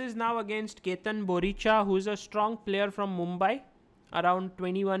 This is now against Ketan Boricha, who is a strong player from Mumbai, around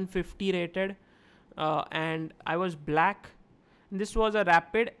 2150 rated. And I was black. This was a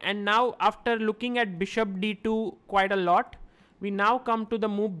rapid. And now after looking at Bishop D2 quite a lot, we now come to the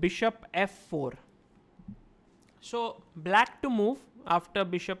move Bishop F4. So black to move after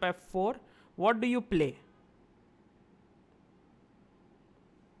Bishop F4. What do you play?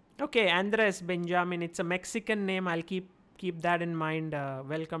 Okay, Andres Benjamin. It's a Mexican name. I'll keep that in mind.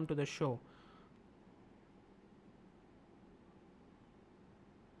 Welcome to the show.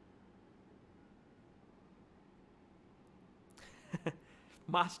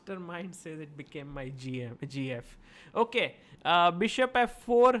 Mastermind says it became my GF. Okay, Bishop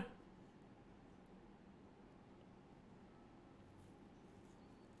F4.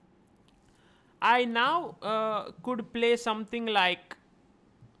 I now could play something like,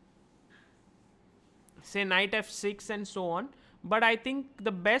 say, knight f6 and so on. But I think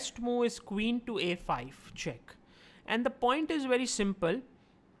the best move is queen to a5 check. And the point is very simple,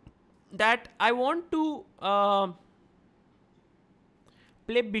 that I want to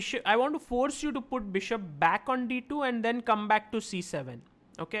play bishop. I want to force you to put bishop back on d2 and then come back to c7.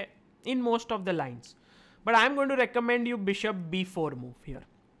 Okay, in most of the lines. But I'm going to recommend you bishop b4 move here.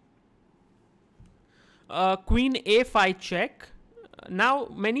 Queen a5 check. Now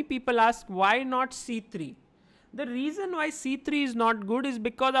many people ask, why not c3? The reason why c3 is not good is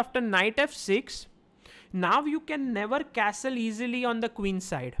because after knight f6, now you can never castle easily on the queen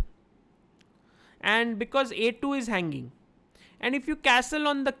side. And because a2 is hanging. And if you castle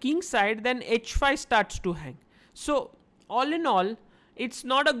on the king side, then h5 starts to hang. So all in all, it's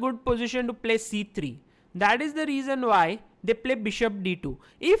not a good position to play c3. That is the reason why they play bishop d2.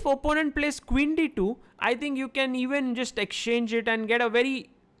 If opponent plays queen d2, I think you can even just exchange it and get a very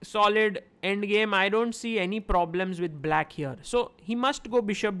solid endgame. I don't see any problems with black here. So he must go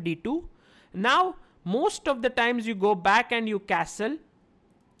bishop d2. Now, most of the times you go back and you castle.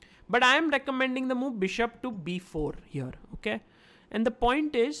 But I am recommending the move bishop to b4 here. Okay. And the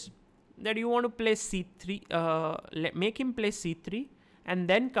point is that you want to play c3. Make him play c3 and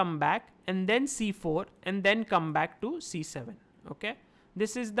then come back and then c4 and then come back to c7. Okay.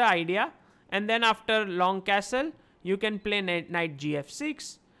 This is the idea. And then after long castle, you can play knight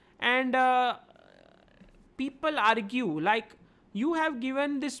gf6. And people argue like, you have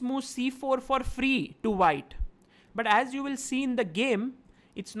given this move c4 for free to white. But as you will see in the game,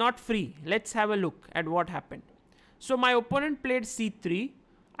 it's not free. Let's have a look at what happened. So my opponent played c3.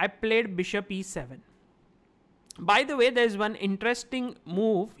 I played bishop e7. By the way, there's one interesting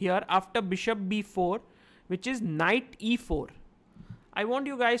move here after bishop b4, which is knight e4. I want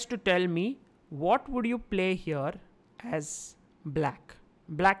you guys to tell me, what would you play here as black?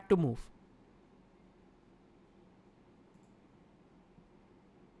 Black to move.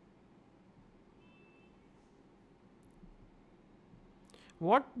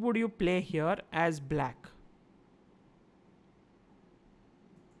 What would you play here as black?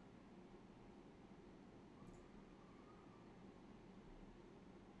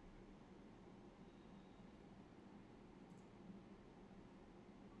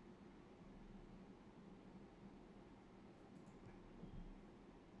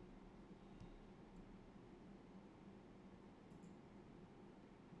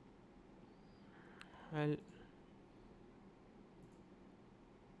 Well,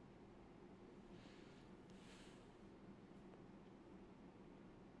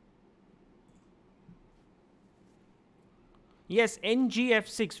 yes,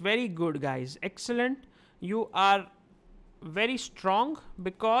 ngf6, very good guys, excellent. You are very strong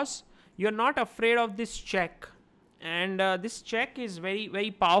because you're not afraid of this check. And this check is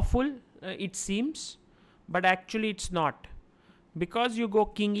very powerful, it seems, but actually it's not, because you go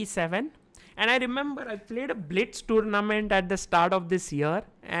king e7. And I remember I played a blitz tournament at the start of this year,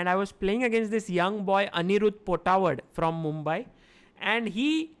 and I was playing against this young boy Anirudh Potawad from Mumbai, and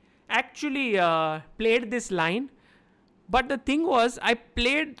he actually played this line. But the thing was, I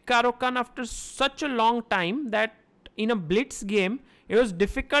played Caro Kann after such a long time that in a blitz game, it was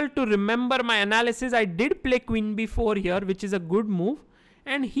difficult to remember my analysis. I did play queen b4 here, which is a good move.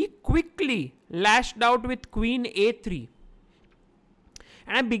 And he quickly lashed out with queen a3.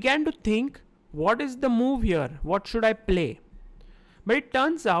 And I began to think, what is the move here? What should I play? But it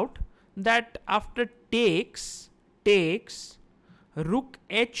turns out that after takes, rook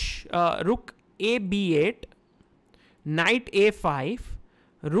a b8, knight a5,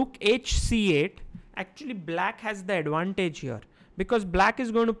 rook h c8, actually black has the advantage here, because black is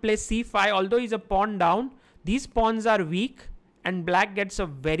going to play c5. Although he's a pawn down, these pawns are weak and black gets a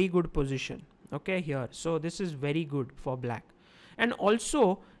very good position, okay, here. So this is very good for black. And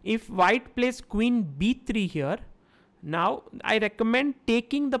also, if white plays queen b3 here, now I recommend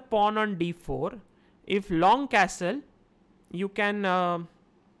taking the pawn on d4. If long castle, you can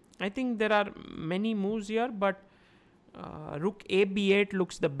I think there are many moves here, but rook a b8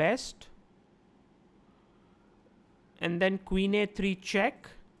 looks the best. And then queen a3 check.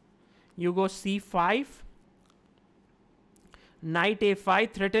 You go c5, knight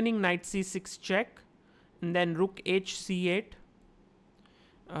a5, threatening knight c6 check, and then rook h c8.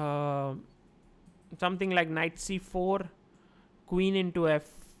 Something like knight c4, queen into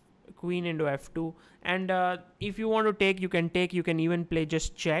f2. And if you want to take, you can take. You can even play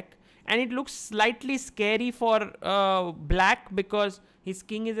just check. And it looks slightly scary for black because his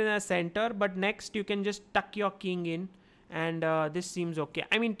king is in the center. But next you can just tuck your king in and this seems okay.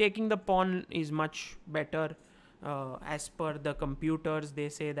 I mean, taking the pawn is much better. As per the computers, they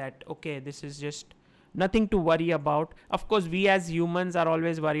say that okay, this is just nothing to worry about. Of course, we as humans are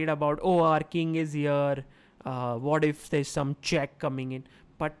always worried about, oh, our king is here, what if there's some check coming in.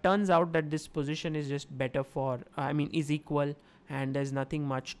 But turns out that this position is just better for, I mean, is equal, and there's nothing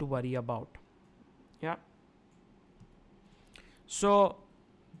much to worry about. Yeah. So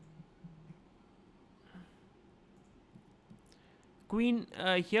queen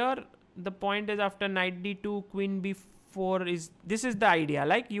here, the point is after knight d2, queen b4 is, this is the idea,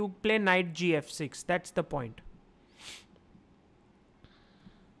 like you play knight gf6, that's the point.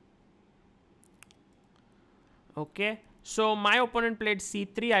 Okay, so my opponent played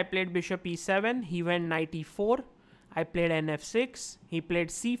c3, I played bishop e7, he went knight e4, I played nf6, he played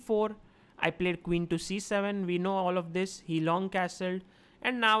c4, I played queen to c7, we know all of this, he long castled,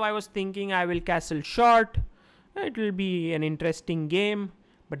 and now I was thinking I will castle short, it will be an interesting game,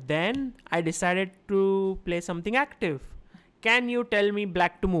 but then I decided to play something active. Can you tell me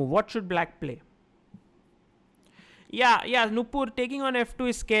black to move? What should black play? Yeah, Nupur, taking on f2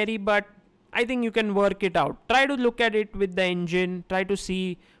 is scary, but I think you can work it out. Try to look at it with the engine, try to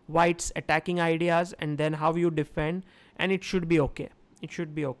see white's attacking ideas and then how you defend, and it should be okay. It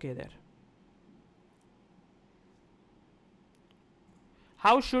should be okay there.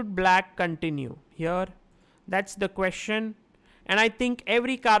 How should black continue? Here, that's the question. And I think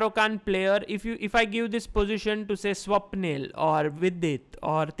every Caro Kann player, if I give this position to say Swapnil or Vidit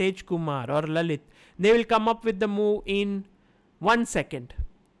or Tej Kumar or Lalit, they will come up with the move in 1 second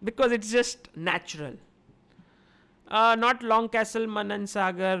because it's just natural. Not long castle Manan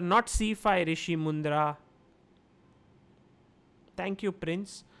Sagar, not c5 Rishi Mundra. Thank you,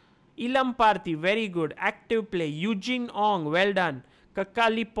 Prince. Ilam Parthi, very good. Active play. Eugene Ong, well done.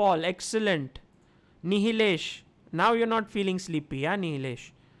 Kakali Paul, excellent. Nihilesh, now you're not feeling sleepy, yeah,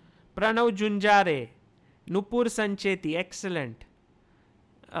 Nihilesh. Pranav Junjare, Nupur Sancheti, excellent.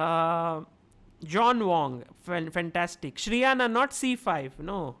 John Wong, fantastic. Shriyana, not c5,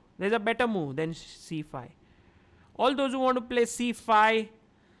 no. There's a better move than c5. All those who want to play c5,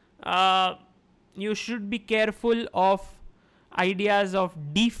 you should be careful of ideas of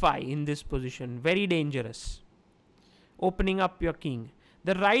d5 in this position. Very dangerous. Opening up your king.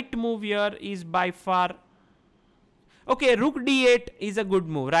 The right move here is by far... Okay, rook d8 is a good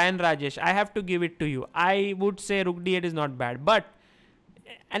move. Ryan Rajesh, I have to give it to you. I would say rook d8 is not bad. But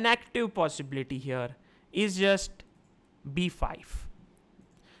an active possibility here is just b5.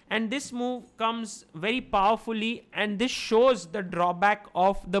 And this move comes very powerfully, and this shows the drawback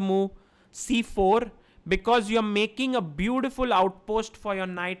of the move c4 because you're making a beautiful outpost for your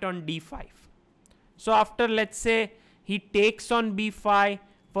knight on d5. So after, let's say, he takes on b5,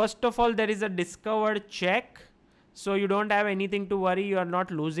 first of all, there is a discovered check. So you don't have anything to worry. You are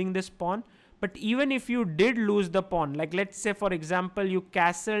not losing this pawn. But even if you did lose the pawn, like let's say, for example, you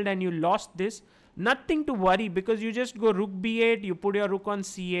castled and you lost this, nothing to worry because you just go rook b8, you put your rook on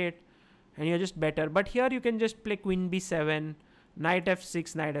c8 and you're just better. But here you can just play queen b7, knight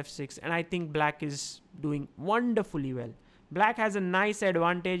f6, and I think black is doing wonderfully well. Black has a nice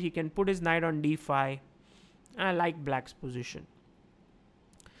advantage. He can put his knight on d5. I like black's position.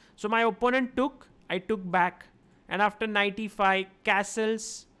 So my opponent took, I took back, and after knight e5,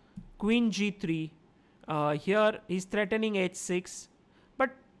 castles, queen g3. Here he's threatening h6,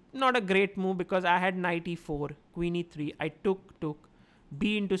 but not a great move because I had knight e4, queen e3. I took,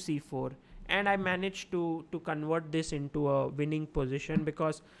 b into c4, and I managed to convert this into a winning position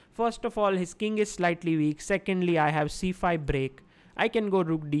because first of all, his king is slightly weak. Secondly, I have c5 break. I can go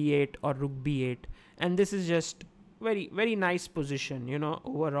rook d8 or rook b8, and this is just very nice position, you know,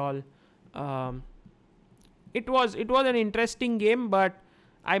 overall. It was an interesting game, but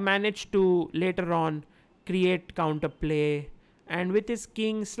I managed to later on create counterplay, and with his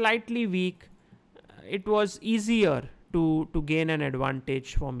king slightly weak, it was easier to gain an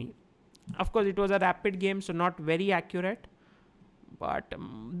advantage for me. Of course, it was a rapid game, so not very accurate. But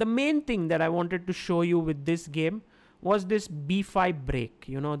the main thing that I wanted to show you with this game was this b5 break.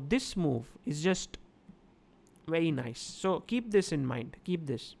 You know, this move is just very nice. So keep this in mind. Keep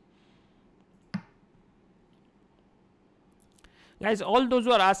this. Guys, all those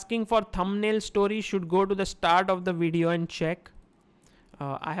who are asking for thumbnail story should go to the start of the video and check.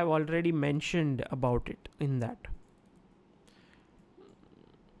 I have already mentioned about it in that.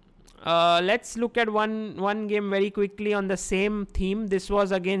 Let's look at one game very quickly on the same theme. This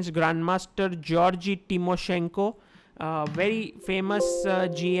was against Grandmaster Georgy Timoshenko, very famous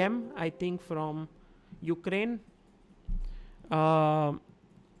GM, I think from Ukraine.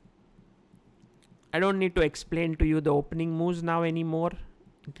 I don't need to explain to you the opening moves now anymore.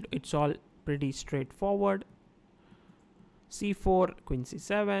 It's all pretty straightforward. c4, queen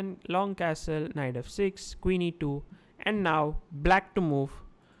c7, long castle, knight f6, queen e2, and now black to move.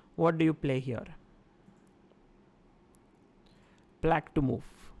 What do you play here? Black to move.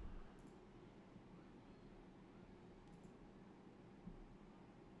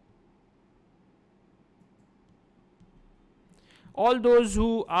 All those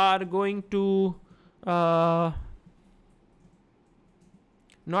who are going to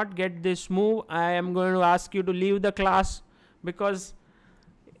not get this move, I am going to ask you to leave the class, because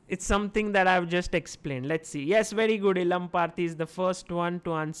it's something that I've just explained. Let's see. Yes, very good. Ilam Parthi is the first one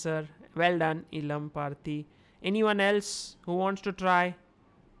to answer. Well done, Ilam Parthi. Anyone else who wants to try?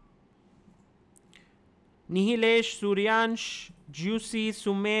 Nihilesh, Suryansh, Juicy,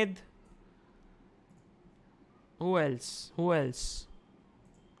 Sumed. Who else? Who else?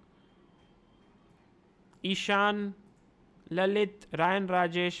 Ishan, Lalit, Ryan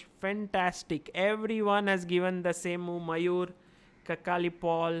Rajesh. Fantastic. Everyone has given the same move. Mayur, Kakali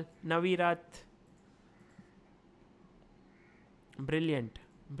Paul, Navirat. Brilliant.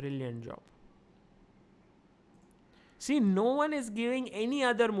 Brilliant job. See, no one is giving any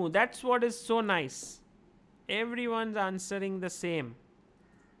other move. That's what is so nice. Everyone's answering the same.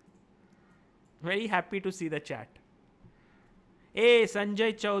 Very happy to see the chat. Hey,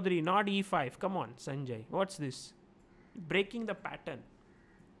 Sanjay Chaudhary, not e5. Come on, Sanjay. What's this? Breaking the pattern.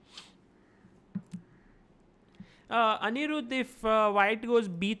 Anirudh, if white goes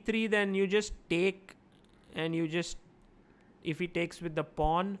b3, then you just take, and you just, if he takes with the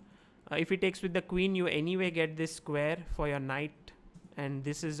pawn, if he takes with the queen, you anyway get this square for your knight, and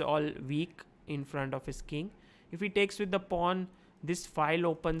this is all weak in front of his king. If he takes with the pawn, this file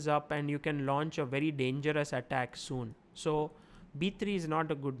opens up and you can launch a very dangerous attack soon. So b3 is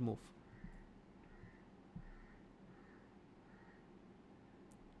not a good move.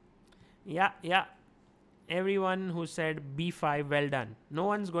 Yeah. Everyone who said b5, well done. No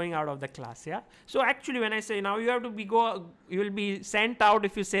one's going out of the class, yeah? So actually when I say now you have to be you will be sent out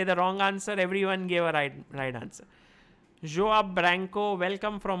if you say the wrong answer. Everyone gave a right answer. Joab Branco,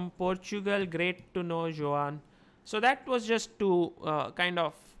 welcome from Portugal. Great to know, Joan. So that was just to kind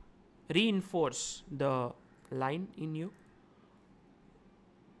of reinforce the line in you.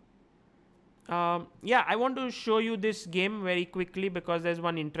 Yeah, I want to show you this game very quickly because there's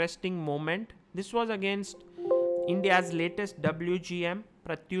one interesting moment. This was against India's latest WGM,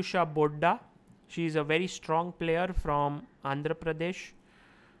 Pratyusha Bodda. She is a very strong player from Andhra Pradesh.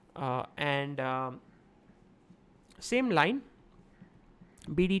 Same line.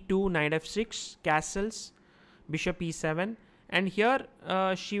 BD2, knight f6, castles, bishop e7. And here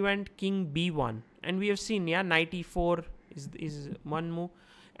she went king b1. And we have seen, yeah, knight e4 is one move.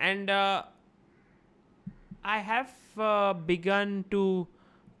 And I have begun to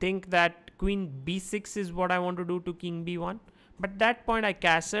think that queen b6 is what I want to do to king b1. But that point I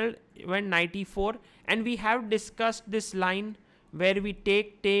castled, went knight e4. And we have discussed this line where we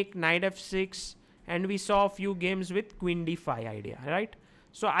take, knight f6. And we saw a few games with queen d5 idea, right?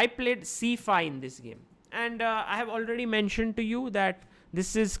 So I played c5 in this game. And I have already mentioned to you that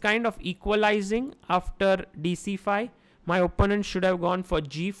this is kind of equalizing after dc5. My opponent should have gone for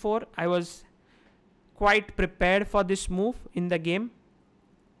g4. I was quite prepared for this move in the game.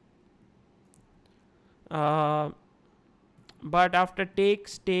 But after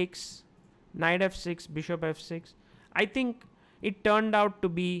takes, knight f6, bishop f6, I think it turned out to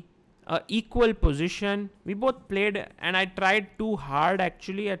be an equal position. We both played, and I tried too hard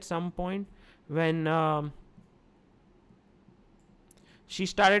actually at some point when she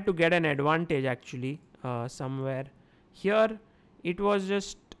started to get an advantage actually somewhere. Here it was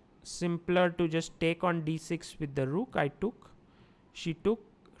just simpler to just take on d6 with the rook. I took, she took,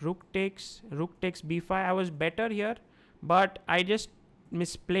 rook takes b5. I was better here, but I just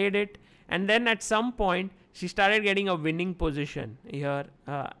misplayed it. And then at some point she started getting a winning position here,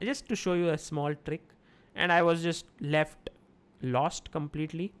 just to show you a small trick, and I was just lost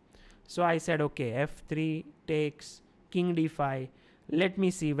completely. So I said, okay, f3 takes, king d5. Let me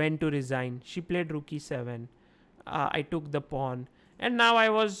see when to resign. She played rook e7. I took the pawn, and now I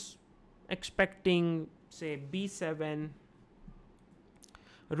was expecting, say, b7,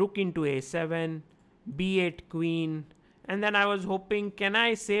 rook into a7, b8 queen, and then I was hoping, can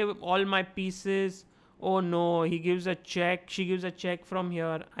I save all my pieces? Oh no, he gives a check. She gives a check from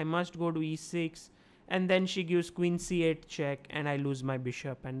here. I must go to e6, and then she gives queen c8 check, and I lose my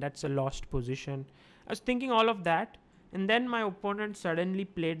bishop, and that's a lost position. I was thinking all of that, and then my opponent suddenly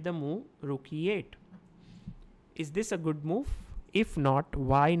played the move rook e8. Is this a good move? If not,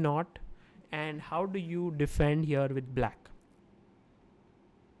 why not? And how do you defend here with black?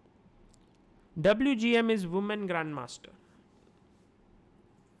 WGM is Women Grandmaster.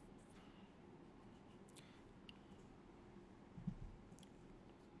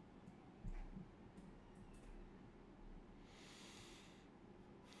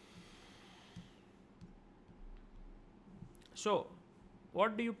 So,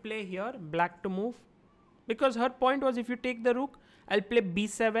 what do you play here? Black to move. Because her point was, if you take the rook, I'll play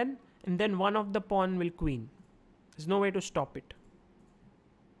b7 and then one of the pawn will queen. There's no way to stop it.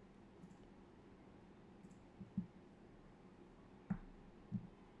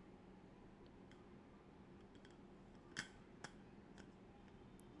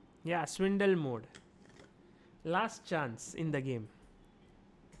 Yeah, swindle mode. Last chance in the game.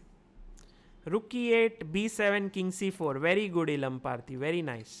 Rook e8, b7, king c4. Very good, Ilam Parthi. Very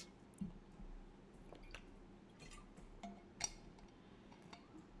nice.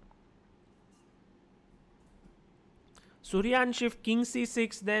 Suryansh, if king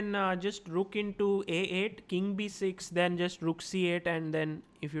c6, then just rook into a8, king b6, then just rook c8, and then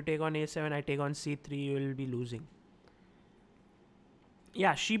if you take on a7, I take on c3, you will be losing.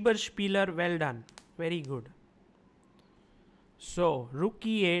 Yeah, Schieber Spieler, well done. Very good. So, rook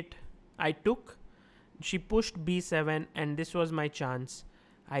e8, I took, she pushed b7, and this was my chance.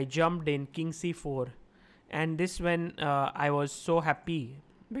 I jumped in, king c4, and this when I was so happy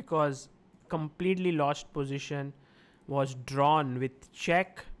because completely lost position was drawn with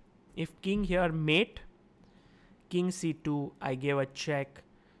check. If king here mate, king c2, I gave a check,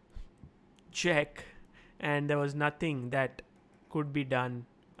 and there was nothing that could be done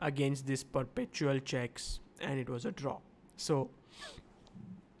against this perpetual checks, and it was a draw. So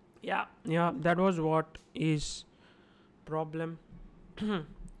yeah, that was what is problem.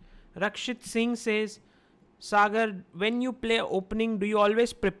 Rakshit Singh says, Sagar, when you play opening, do you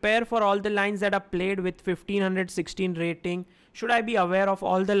always prepare for all the lines that are played with 1516 rating? Should I be aware of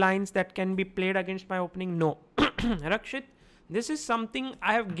all the lines that can be played against my opening? No. Rakshit, this is something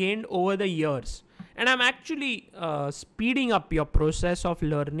I have gained over the years. And I'm actually speeding up your process of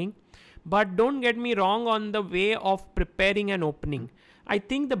learning. But don't get me wrong on the way of preparing an opening. I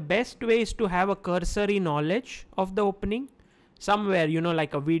think the best way is to have a cursory knowledge of the opening. Somewhere,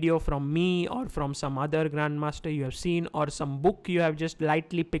 like a video from me or from some other grandmaster you have seen, or some book you have just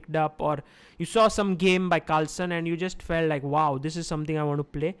lightly picked up, or you saw some game by Carlsen and you just felt like, wow, this is something I want to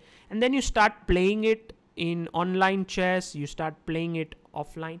play. And then you start playing it in online chess, you start playing it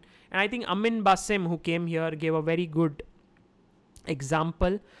offline. And I think Amin Basim, who came here, gave a very good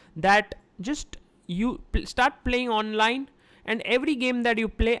example that just you start playing online, and every game that you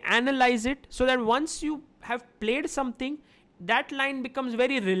play, analyze it, so that once you have played something, that line becomes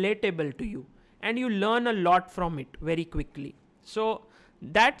very relatable to you and you learn a lot from it very quickly. So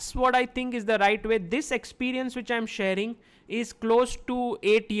that's what I think is the right way. This experience which I'm sharing is close to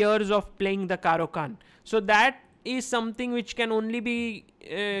 8 years of playing the Caro Kann. So that is something which can only be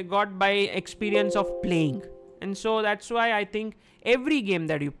got by experience of playing. And so that's why I think every game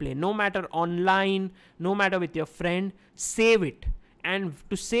that you play, no matter online, no matter with your friend, save it. And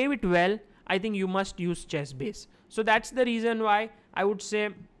to save it well, I think you must use ChessBase. So that's the reason why I would say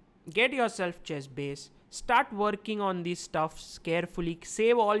get yourself ChessBase, start working on these stuffs carefully,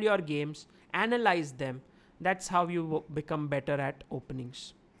 save all your games, analyze them. That's how you become better at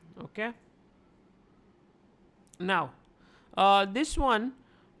openings. Okay. Now, this one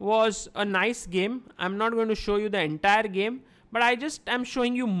was a nice game. I'm not going to show you the entire game, but I just am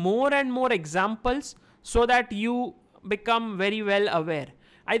showing you more and more examples so that you become very well aware.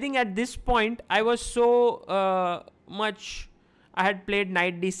 I think at this point, I was so I had played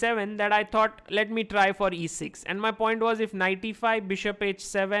knight d7 that I thought, let me try for e6. And my point was, if knight e5, bishop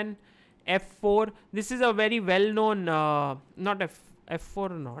h7, f4, this is a very well-known, not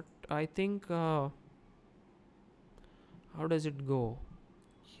f4 not, I think, how does it go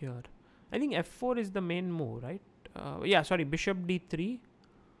here? I think f4 is the main move, right? Yeah, sorry, bishop d3,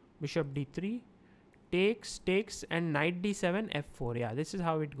 takes, and knight d7, f4. Yeah, this is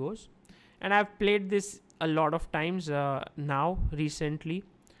how it goes. And I've played this a lot of times now, recently.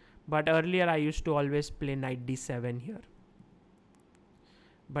 But earlier I used to always play knight d7 here.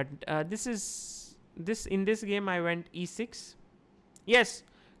 But in this game I went e6. Yes,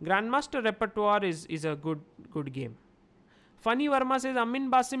 Grandmaster repertoire is a good game. Funny Verma says, Amin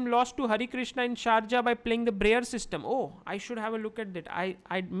Basim lost to Hari Krishna in Sharjah by playing the Breyer system. Oh, I should have a look at that. I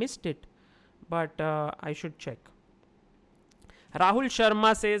missed it. But I should check. Rahul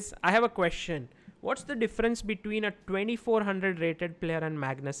Sharma says, I have a question. What's the difference between a 2400 rated player and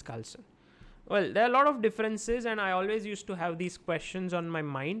Magnus Carlsen? Well, there are a lot of differences, and I always used to have these questions on my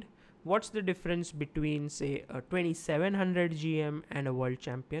mind. What's the difference between, say, a 2700 GM and a world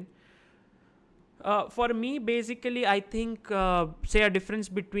champion? For me, basically, I think, say, a difference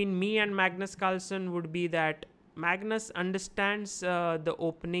between me and Magnus Carlsen would be that Magnus understands the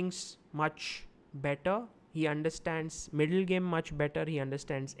openings much better. He understands middle game much better. He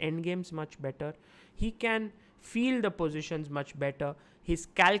understands end games much better. He can feel the positions much better. His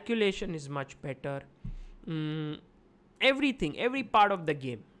calculation is much better. Everything, every part of the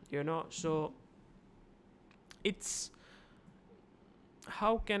game, So it's,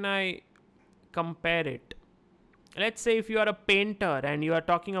 how can I compare it? Let's say if you are a painter and you are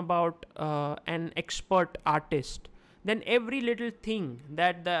talking about an expert artist, then every little thing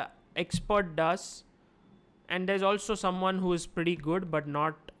that the expert does, and there's also someone who is pretty good but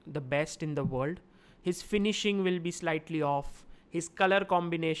not the best in the world, his finishing will be slightly off, his color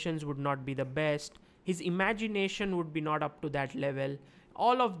combinations would not be the best, his imagination would be not up to that level.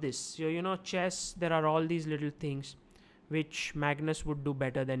 All of this, chess, there are all these little things which Magnus would do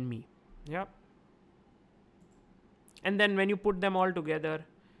better than me. Yeah. And then when you put them all together,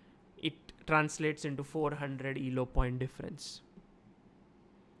 it translates into 400 ELO point difference.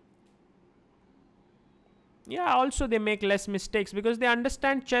 Yeah, also they make less mistakes because they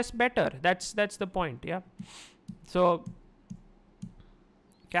understand chess better. That's the point, yeah. So,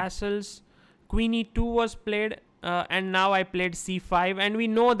 castles, queen e2 was played, and now I played c5. And we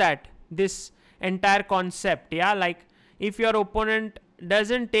know that this entire concept, yeah, like if your opponent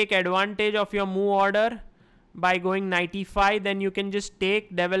doesn't take advantage of your move order by going knight e5, then you can just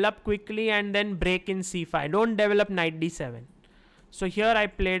develop quickly and then break in c5. Don't develop knight d7. So here I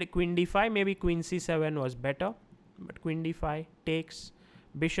played queen d5. Maybe queen c7 was better, but queen d5 takes,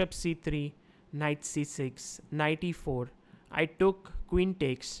 bishop c3, knight c6, knight e4. I took queen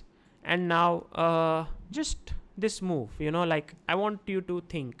takes, and now just this move, like I want you to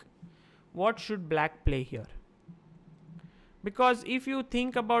think, what should black play here? Because if you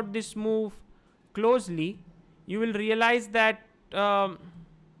think about this move closely, you will realize that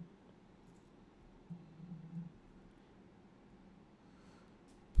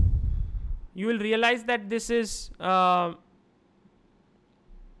this is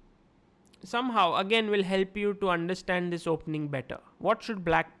somehow again will help you to understand this opening better. What should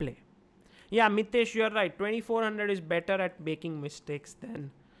black play? Yeah, Mitesh, you're right. 2400 is better at making mistakes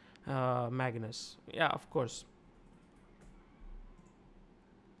than Magnus. Yeah, of course.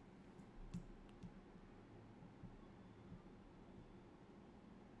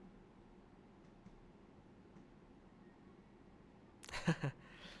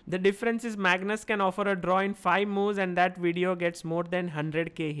 The difference is Magnus can offer a draw in 5 moves, and that video gets more than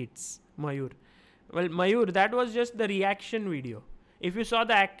 100k hits. Mayur. Well, Mayur, that was just the reaction video. If you saw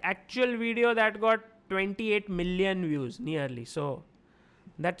the actual video, that got 28 million views nearly. So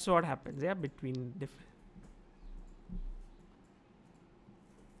that's what happens, yeah, between different.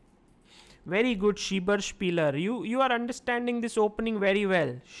 Very good, Schieber Spieler. You are understanding this opening very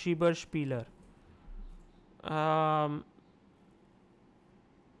well, Schieber Spieler.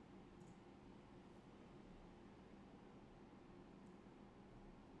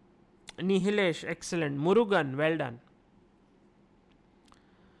 Nihilesh, excellent. Murugan, well done.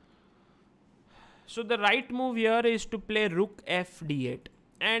 So the right move here is to play rook f d8.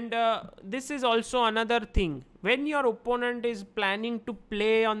 And this is also another thing. When your opponent is planning to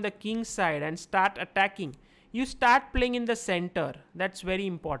play on the king side and start attacking, you start playing in the center. That's very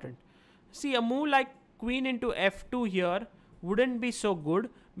important. See, a move like queen into f2 here wouldn't be so good,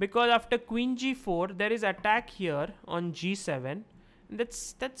 because after queen g4, there is attack here on g7.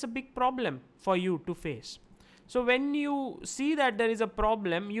 That's a big problem for you to face. So when you see that there is a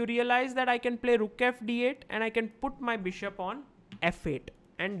problem, you realize that I can play rook f d8 and I can put my bishop on f8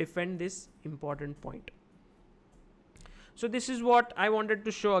 and defend this important point. So this is what I wanted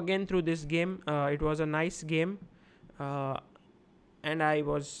to show again through this game. It was a nice game, and I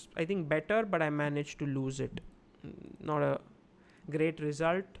was, I think, better, but I managed to lose it. Not a great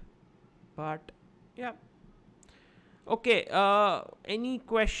result, but yeah. Okay, any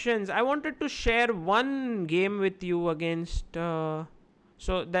questions? I wanted to share one game with you against, so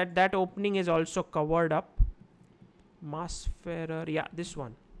that opening is also covered up. Masferrer, yeah, this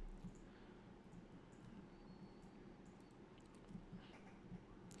one.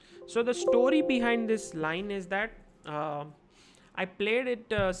 So the story behind this line is that I played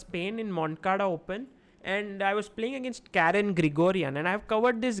at Spain in Moncada Open, and I was playing against Karen Grigorian, and I have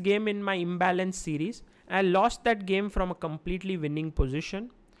covered this game in my imbalance series. I lost that game from a completely winning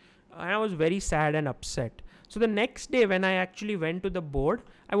position, and I was very sad and upset. So the next day when I actually went to the board,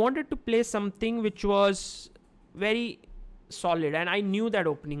 I wanted to play something which was very solid, and I knew that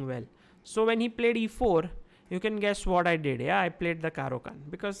opening well. So when he played e4, you can guess what I did. Yeah, I played the Caro Kann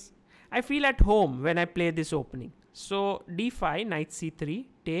because I feel at home when I play this opening. So d5, knight c3,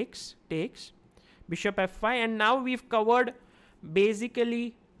 takes, bishop f5, and now we've covered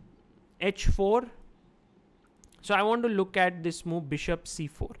basically h4. So I want to look at this move bishop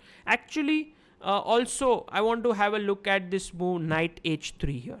c4. Actually, also I want to have a look at this move knight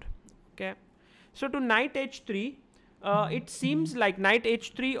h3 here. Okay, so to knight h3, it seems like knight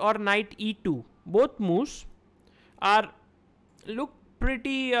h3 or knight e2, both moves are look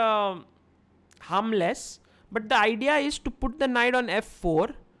pretty harmless, but the idea is to put the knight on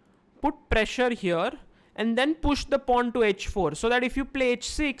f4, put pressure here, and then push the pawn to h4, so that if you play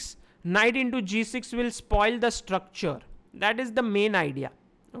h6, knight into g6 will spoil the structure. That is the main idea.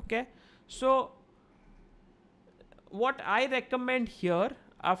 Okay, so what I recommend here,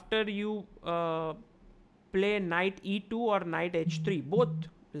 after you play knight e2 or knight h3, both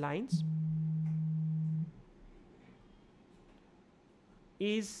lines,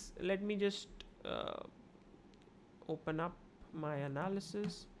 is, let me just open up my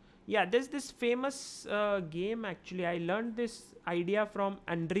analysis. Yeah, there's this famous game. Actually, I learned this idea from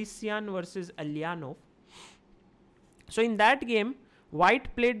Andrisian versus Alyanov. So in that game,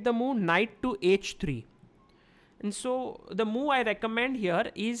 white played the move knight to h3, and so the move I recommend here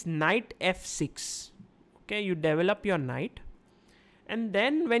is knight f6. Okay, you develop your knight, and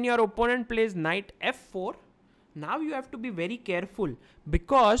then when your opponent plays knight f4, now you have to be very careful,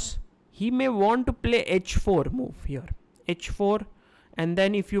 because he may want to play h4 move here, h4, and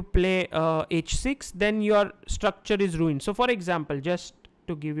then if you play h6, then your structure is ruined. So for example, just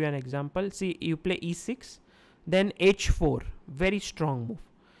to give you an example, see, you play e6, then h4, very strong move.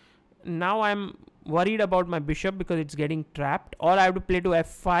 Now I'm worried about my bishop because it's getting trapped, or I have to play to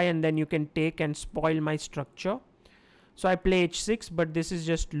f5, and then you can take and spoil my structure. So I play h6, but this is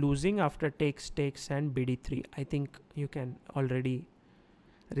just losing after takes, and bd3. I think you can already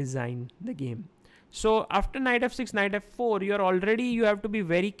resign the game. So after knight f6, knight f4, you have to be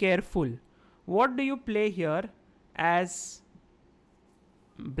very careful. What do you play here as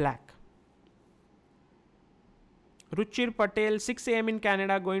black? Ruchir Patel, 6 a.m. in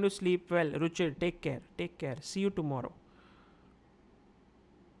Canada, going to sleep well. Ruchir, take care. See you tomorrow.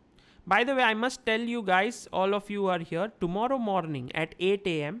 By the way, I must tell you guys, all of you are here, tomorrow morning at 8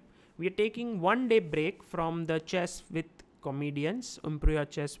 a.m. we are taking 1 day break from the chess with comedians, improve your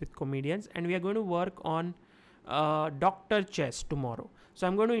chess with comedians, and we are going to work on Dr. Chess tomorrow. So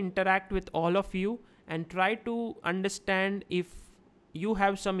I'm going to interact with all of you and try to understand if you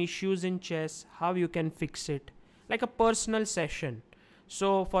have some issues in chess, how you can fix it, like a personal session.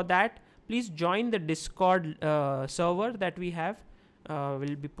 So for that, please join the Discord server that we have.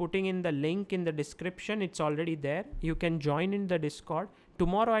 We'll be putting in the link in the description. It's already there. You can join in the Discord.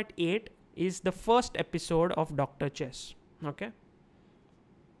 Tomorrow at 8 is the first episode of Dr. Chess. Okay.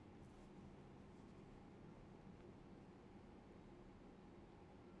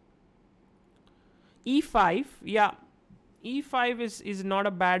 E5, yeah, E5 is not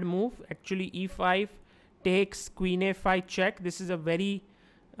a bad move. Actually, E5 takes queen A5 check. This is a very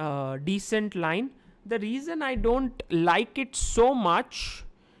decent line. The reason I don't like it so much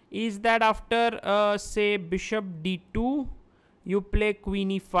is that after say bishop d2, you play queen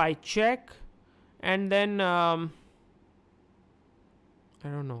e5 check, and then I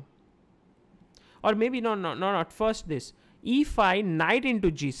don't know, or maybe not first this e5, knight into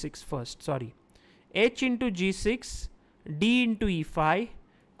g6 first, sorry, h into g6, d into e5,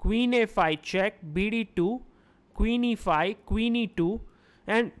 queen a5 check, bd2, queen e5, queen e2,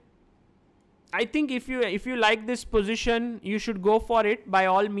 and I think if you like this position, you should go for it by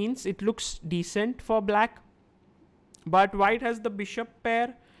all means. It looks decent for black, but white has the bishop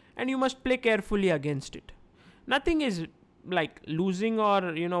pair, and you must play carefully against it. Nothing is like losing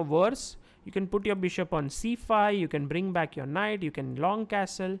or worse. You can put your bishop on c5, you can bring back your knight, you can long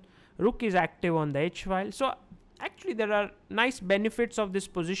castle, rook is active on the h file. So actually there are nice benefits of this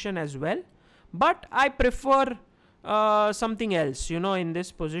position as well, but I prefer something else in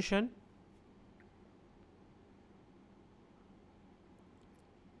this position.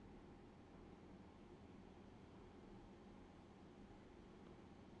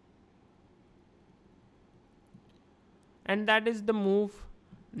 And that is the move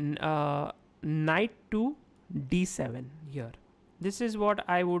knight to d7 here. This is what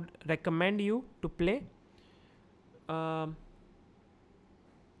I would recommend you to play. Now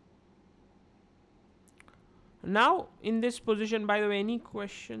in this position, by the way, any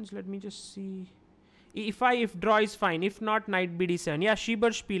questions? Let me just see. If draw is fine. If not, knight bd7. Yeah,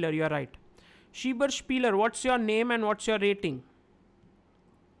 Schieber Spieler, you are right. Schieber Spieler, what's your name and what's your rating?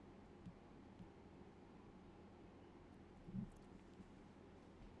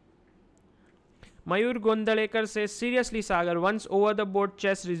 Mayur Gondalekar says, seriously Sagar, once over the board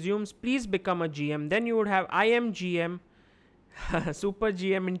chess resumes, please become a GM. Then you would have IM GM, Super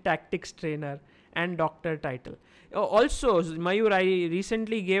GM in Tactics Trainer, and Doctor title. Also, Mayur, I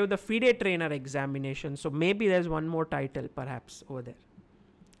recently gave the FIDE Trainer examination, so maybe there's one more title perhaps over there.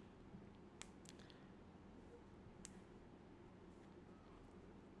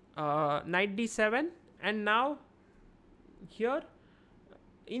 Knight d7, and now here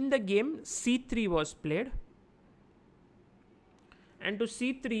in the game c3 was played, and to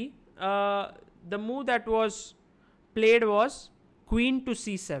c3 the move that was played was queen to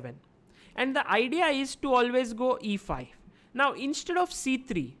c7, and the idea is to always go e5. Now instead of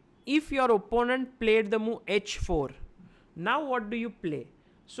c3, if your opponent played the move h4, now what do you play?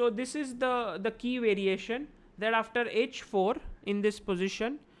 So this is the key variation, that after h4 in this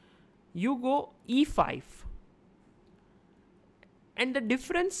position you go e5, and the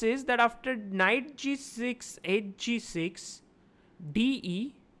difference is that after knight g6, hg6,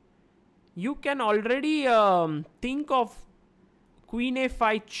 de, you can already think of queen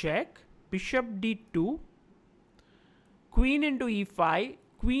a5 check, bishop d2, queen into e5,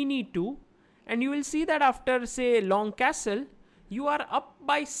 queen e2, and you will see that after say long castle, you are up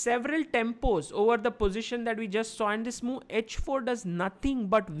by several tempos over the position that we just saw, and this move h4 does nothing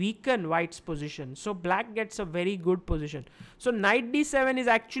but weaken white's position. So black gets a very good position. So knight d7 is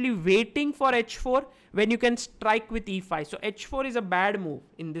actually waiting for h4 when you can strike with e5. So h4 is a bad move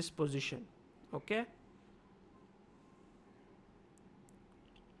in this position. Okay.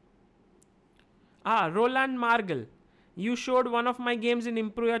 Roland Margel, you showed one of my games in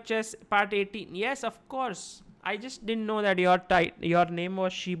Improve Your Chess part 18. Yes, of course. I just didn't know that your name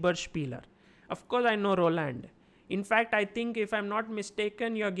was Schieber Spieler. Of course, I know Roland. In fact, I think if I'm not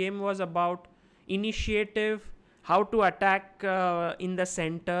mistaken, your game was about initiative, how to attack in the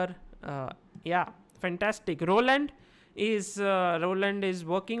center. Yeah, fantastic. Roland is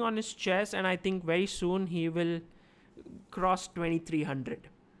working on his chess, and I think very soon he will cross 2300.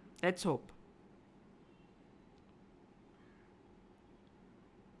 Let's hope.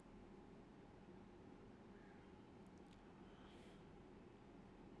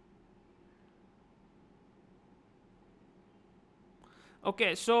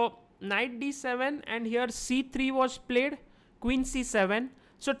 Okay, so knight d7, and here c3 was played, queen c7.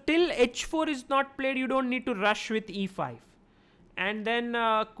 So till h4 is not played, you don't need to rush with e5. And then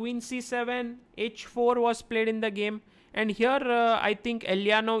queen c7, h4 was played in the game. And here I think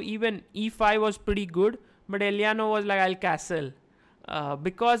Eliano, even e5 was pretty good, but Eliano was like, I'll castle.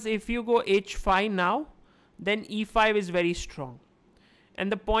 Because if you go h5 now, then e5 is very strong. And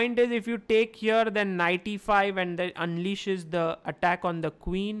the point is, if you take here, then knight e5, and that unleashes the attack on the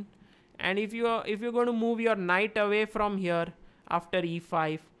queen. And if you're going to move your knight away from here after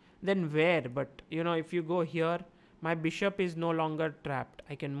e5, then where? But you know, if you go here, my bishop is no longer trapped.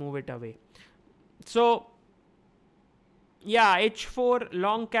 I can move it away. So yeah, h4,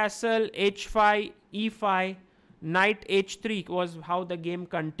 long castle, h5, e5, knight h3 was how the game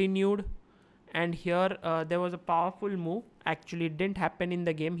continued. And here there was a powerful move. Actually, it didn't happen in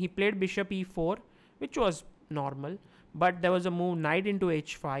the game. He played bishop e4, which was normal, but there was a move knight into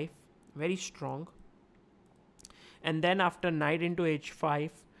h5, very strong. And then after knight into h5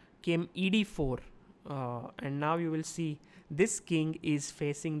 came ed4, and now you will see this king is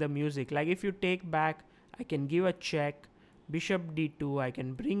facing the music. Like if you take back, I can give a check, bishop d2, I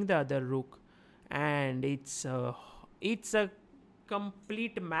can bring the other rook, and it's a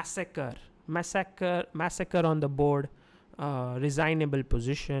complete massacre on the board. Resignable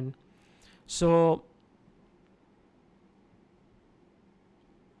position. So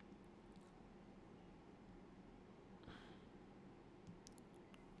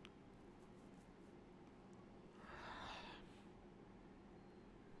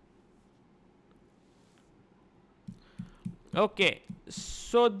okay,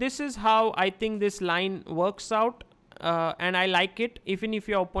 so this is how I think this line works out, and I like it. Even if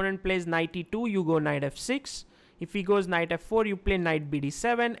your opponent plays knight e2, you go knight f6. If he goes knight f4, you play knight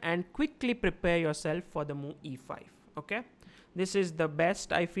bd7 and quickly prepare yourself for the move e5. Okay, this is the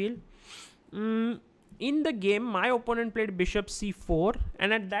best I feel. In the game, my opponent played bishop c4,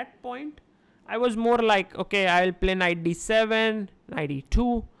 and at that point, I was more like, okay, I'll play knight d7, knight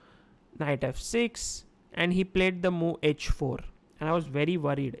e2, knight f6, and he played the move h4. And I was very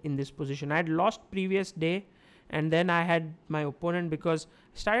worried in this position. I had lost previous day, and then I had my opponent, because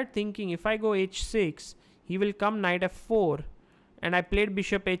I started thinking, if I go h6, he will come knight f4, and I played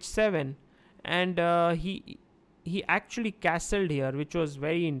bishop h7, and he actually castled here, which was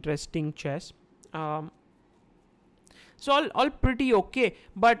very interesting chess. Um, so all pretty okay,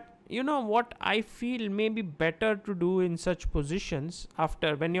 but you know what I feel maybe better to do in such positions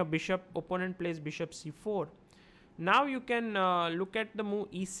after when your bishop opponent plays bishop c4. Now you can look at the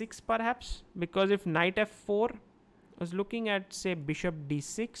move e6 perhaps, because if knight f4, I was looking at say bishop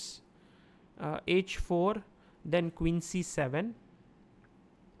d6, h4, then queen c7.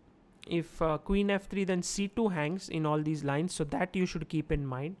 If queen f3, then c2 hangs in all these lines, so that you should keep in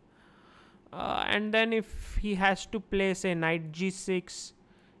mind. And then if he has to play say knight g6,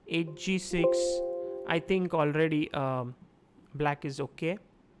 hg6, I think already black is okay.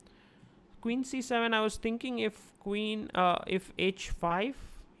 Queen c7, I was thinking if if h5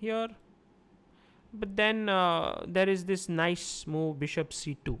 here, but then there is this nice move bishop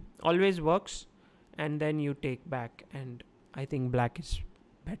c2, always works, and then you take back, and I think black is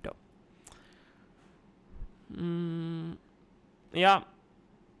better. Yeah,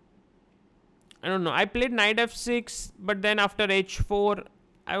 I don't know. I played knight f6, but then after h4,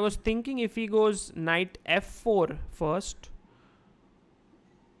 I was thinking if he goes knight f4 first.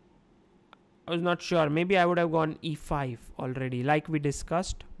 I was not sure. Maybe I would have gone e5 already, like we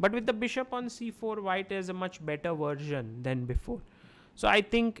discussed. But with the bishop on c4, white is a much better version than before. So I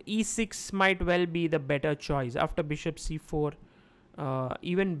think e6 might well be the better choice. After bishop c4,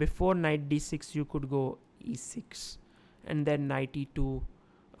 even before knight d6, you could go e6. And then knight e2,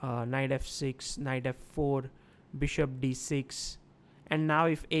 knight f6, knight f4, bishop d6. And now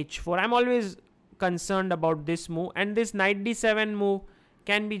if h4, I'm always concerned about this move. And this knight d7 move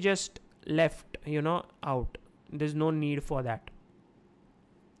can be just left, you know, out. There's no need for that.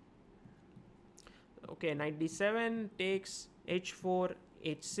 Okay, knight d7 takes h4,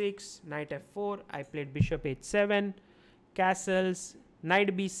 h6, knight f4. I played bishop h7, castles,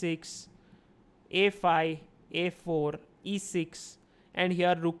 knight b6, a5, a4, e6, and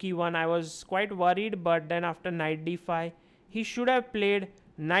here rook e1. I was quite worried, but then after knight d5, he should have played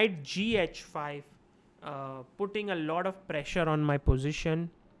knight gh5, putting a lot of pressure on my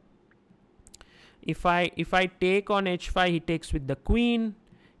position. If I take on h5, he takes with the queen.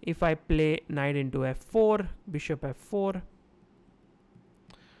 If I play knight into f4, bishop f4,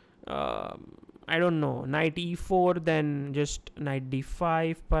 I don't know, knight e4, then just knight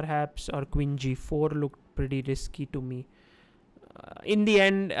d5 perhaps, or queen g4 looked pretty risky to me. In the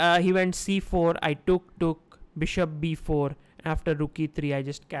end, he went c4, I took, bishop b4, after rook e3, I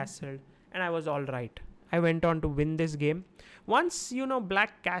just castled, and I was alright. I went on to win this game. Once, you know,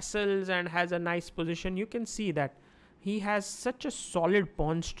 black castles and has a nice position, you can see that he has such a solid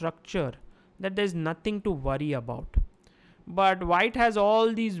pawn structure that there's nothing to worry about. But white has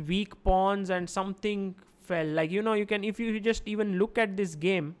all these weak pawns and something fell. Like, you know, you can, if you just even look at this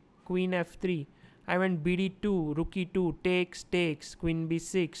game, queen f3, I went bd2, rook e2, takes, queen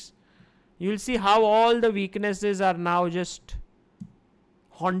b6. You'll see how all the weaknesses are now just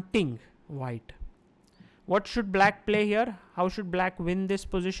haunting white. What should black play here? How should black win this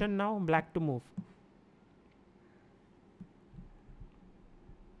position now? Black to move.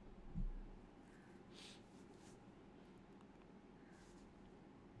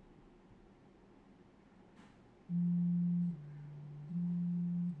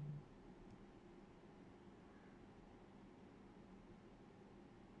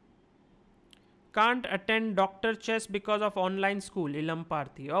 Can't attend Dr. Chess because of online school, Ilam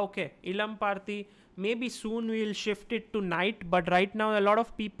Parthi. Okay, Ilam Parthi, maybe soon we'll shift it to night, but right now a lot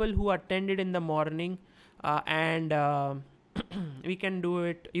of people who attended in the morning, and we can do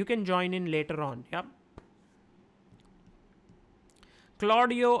it. You can join in later on. Yep.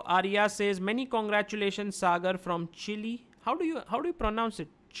 Claudio Aria says, many congratulations, Sagar from Chile. How do you pronounce it?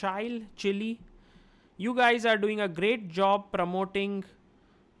 Chile. You guys are doing a great job promoting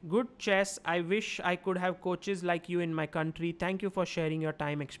good chess. I wish I could have coaches like you in my country. Thank you for sharing your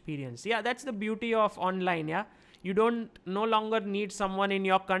time experience. Yeah, that's the beauty of online. Yeah, you don't no longer need someone in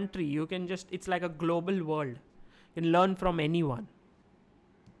your country. You can just, it's like a global world. You can learn from anyone.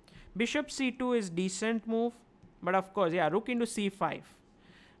 Bishop c2 is decent move, but of course, yeah, rook into c5.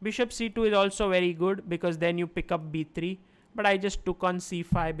 Bishop c2 is also very good because then you pick up b3. But I just took on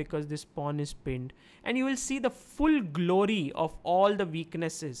c5 because this pawn is pinned. And you will see the full glory of all the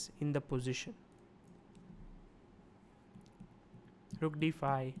weaknesses in the position. Rook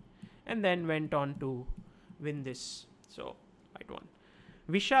d5. And then went on to win this. So, white won.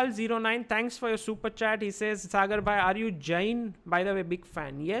 Vishal09, thanks for your super chat. He says, Sagar bhai, are you Jain? By the way, big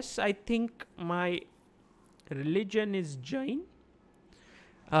fan. Yes, I think my religion is Jain.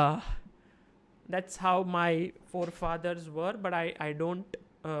 That's how my forefathers were, but I don't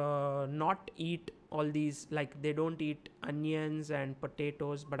not eat all these, like they don't eat onions and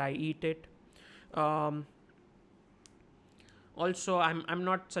potatoes, but I eat it. um, Also, I'm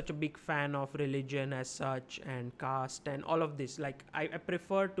not such a big fan of religion as such and caste and all of this. Like I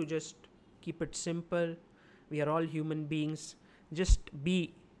prefer to just keep it simple. We are all human beings. Just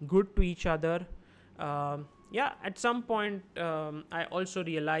be good to each other. Yeah, at some point, I also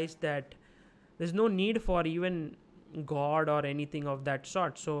realized that there's no need for even God or anything of that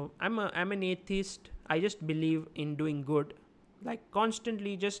sort. So I'm an atheist. I just believe in doing good, like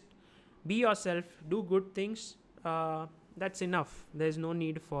constantly just be yourself, do good things. That's enough. There's no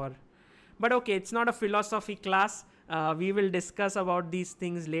need for. But okay, it's not a philosophy class. We will discuss about these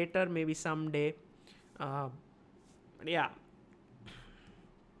things later, maybe someday. Uh, yeah.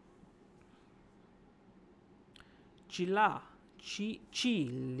 Chila.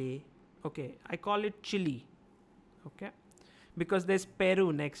 Chile. Okay, I call it Chile. Okay, because there's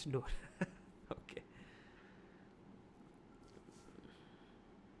Peru next door. Okay.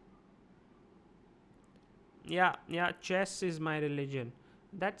 Yeah, chess is my religion.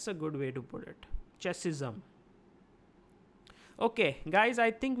 That's a good way to put it. Chessism. Okay, guys, I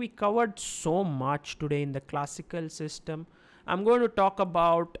think we covered so much today in the classical system. I'm going to talk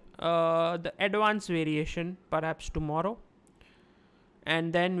about the advanced variation perhaps tomorrow,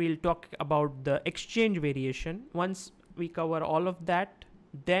 and then we'll talk about the exchange variation. Once we cover all of that,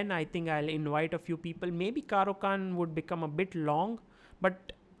 then I think I'll invite a few people. Maybe Caro Kann would become a bit long,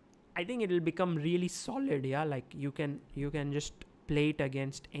 but I think it'll become really solid. Yeah, like you can just play it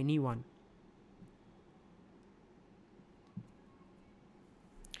against anyone.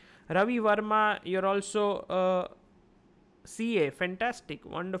 Ravi Verma, you're also CA. Fantastic,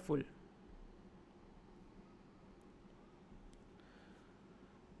 wonderful.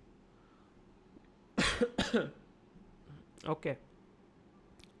 Okay.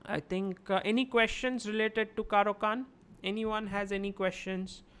 I think any questions related to Caro Kann? Anyone has any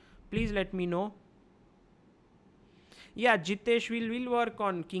questions? Please let me know. Yeah, Jitesh will work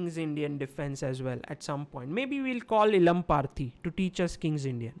on King's Indian defense as well at some point. Maybe we'll call Ilam Parthi to teach us King's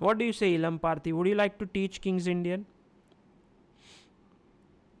Indian. What do you say, Ilam Parthi? Would you like to teach King's Indian?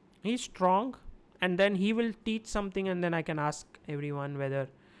 He's strong, and then he will teach something, and then I can ask everyone whether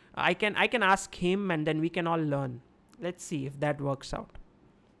I can ask him, and then we can all learn. Let's see if that works out.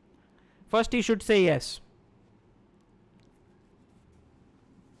 First, he should say yes.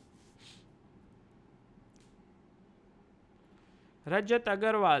 Rajat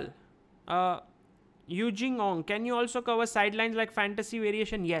Agarwal. Yujing Ong, can you also cover sidelines like fantasy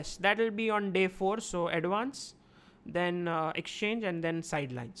variation? Yes, that will be on day 4. So, advance, then exchange, and then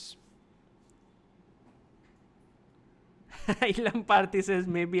sidelines. Ilam Parthi says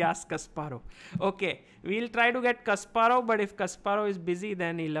maybe ask Kasparov. Okay, we'll try to get Kasparov, but if Kasparov is busy,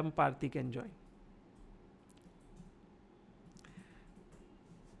 then Ilam Parthi can join.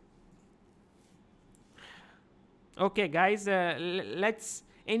 Okay, guys, let's.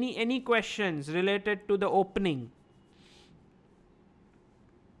 Any questions related to the opening?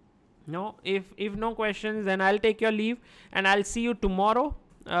 No. If no questions, then I'll take your leave, and I'll see you tomorrow.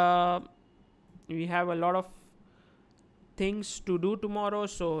 We have a lot of things to do tomorrow,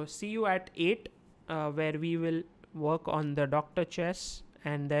 so see you at 8, where we will work on the Doctor Chess,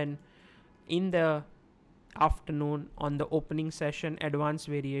 and then in the afternoon on the opening session, advanced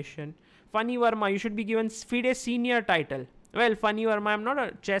variation. Funny Verma, you should be given FIDE senior title. Well, Funny Verma, I'm not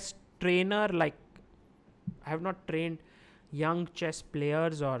a chess trainer. Like, I have not trained young chess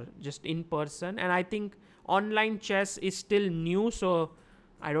players or just in person, and I think online chess is still new, so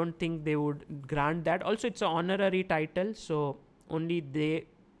I don't think they would grant that. Also, it's an honorary title, so only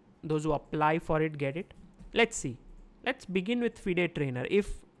those who apply for it get it. Let's see. Let's begin with FIDE trainer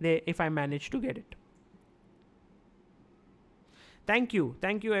if I manage to get it. Thank you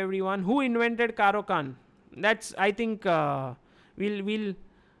everyone. Who invented Caro Kann? That's, I think, we'll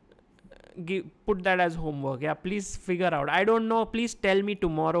put that as homework. Yeah, please figure out. I don't know. Please tell me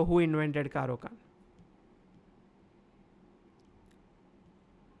tomorrow who invented Caro Kann.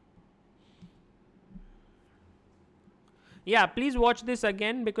 Yeah, please watch this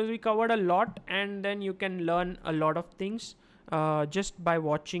again because we covered a lot, and then you can learn a lot of things just by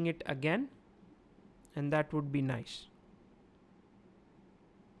watching it again, and that would be nice.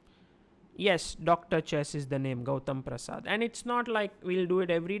 Yes, Dr. Chess is the name, Gautam Prasad. And it's not like we'll do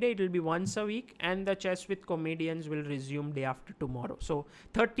it every day, it will be once a week, and the Chess with Comedians will resume day after tomorrow. So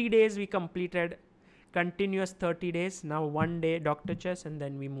 30 days we completed, continuous 30 days. Now one day Dr. Chess, and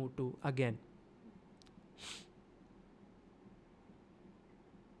then we move to again.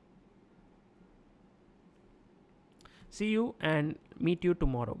 See you and meet you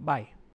tomorrow. Bye.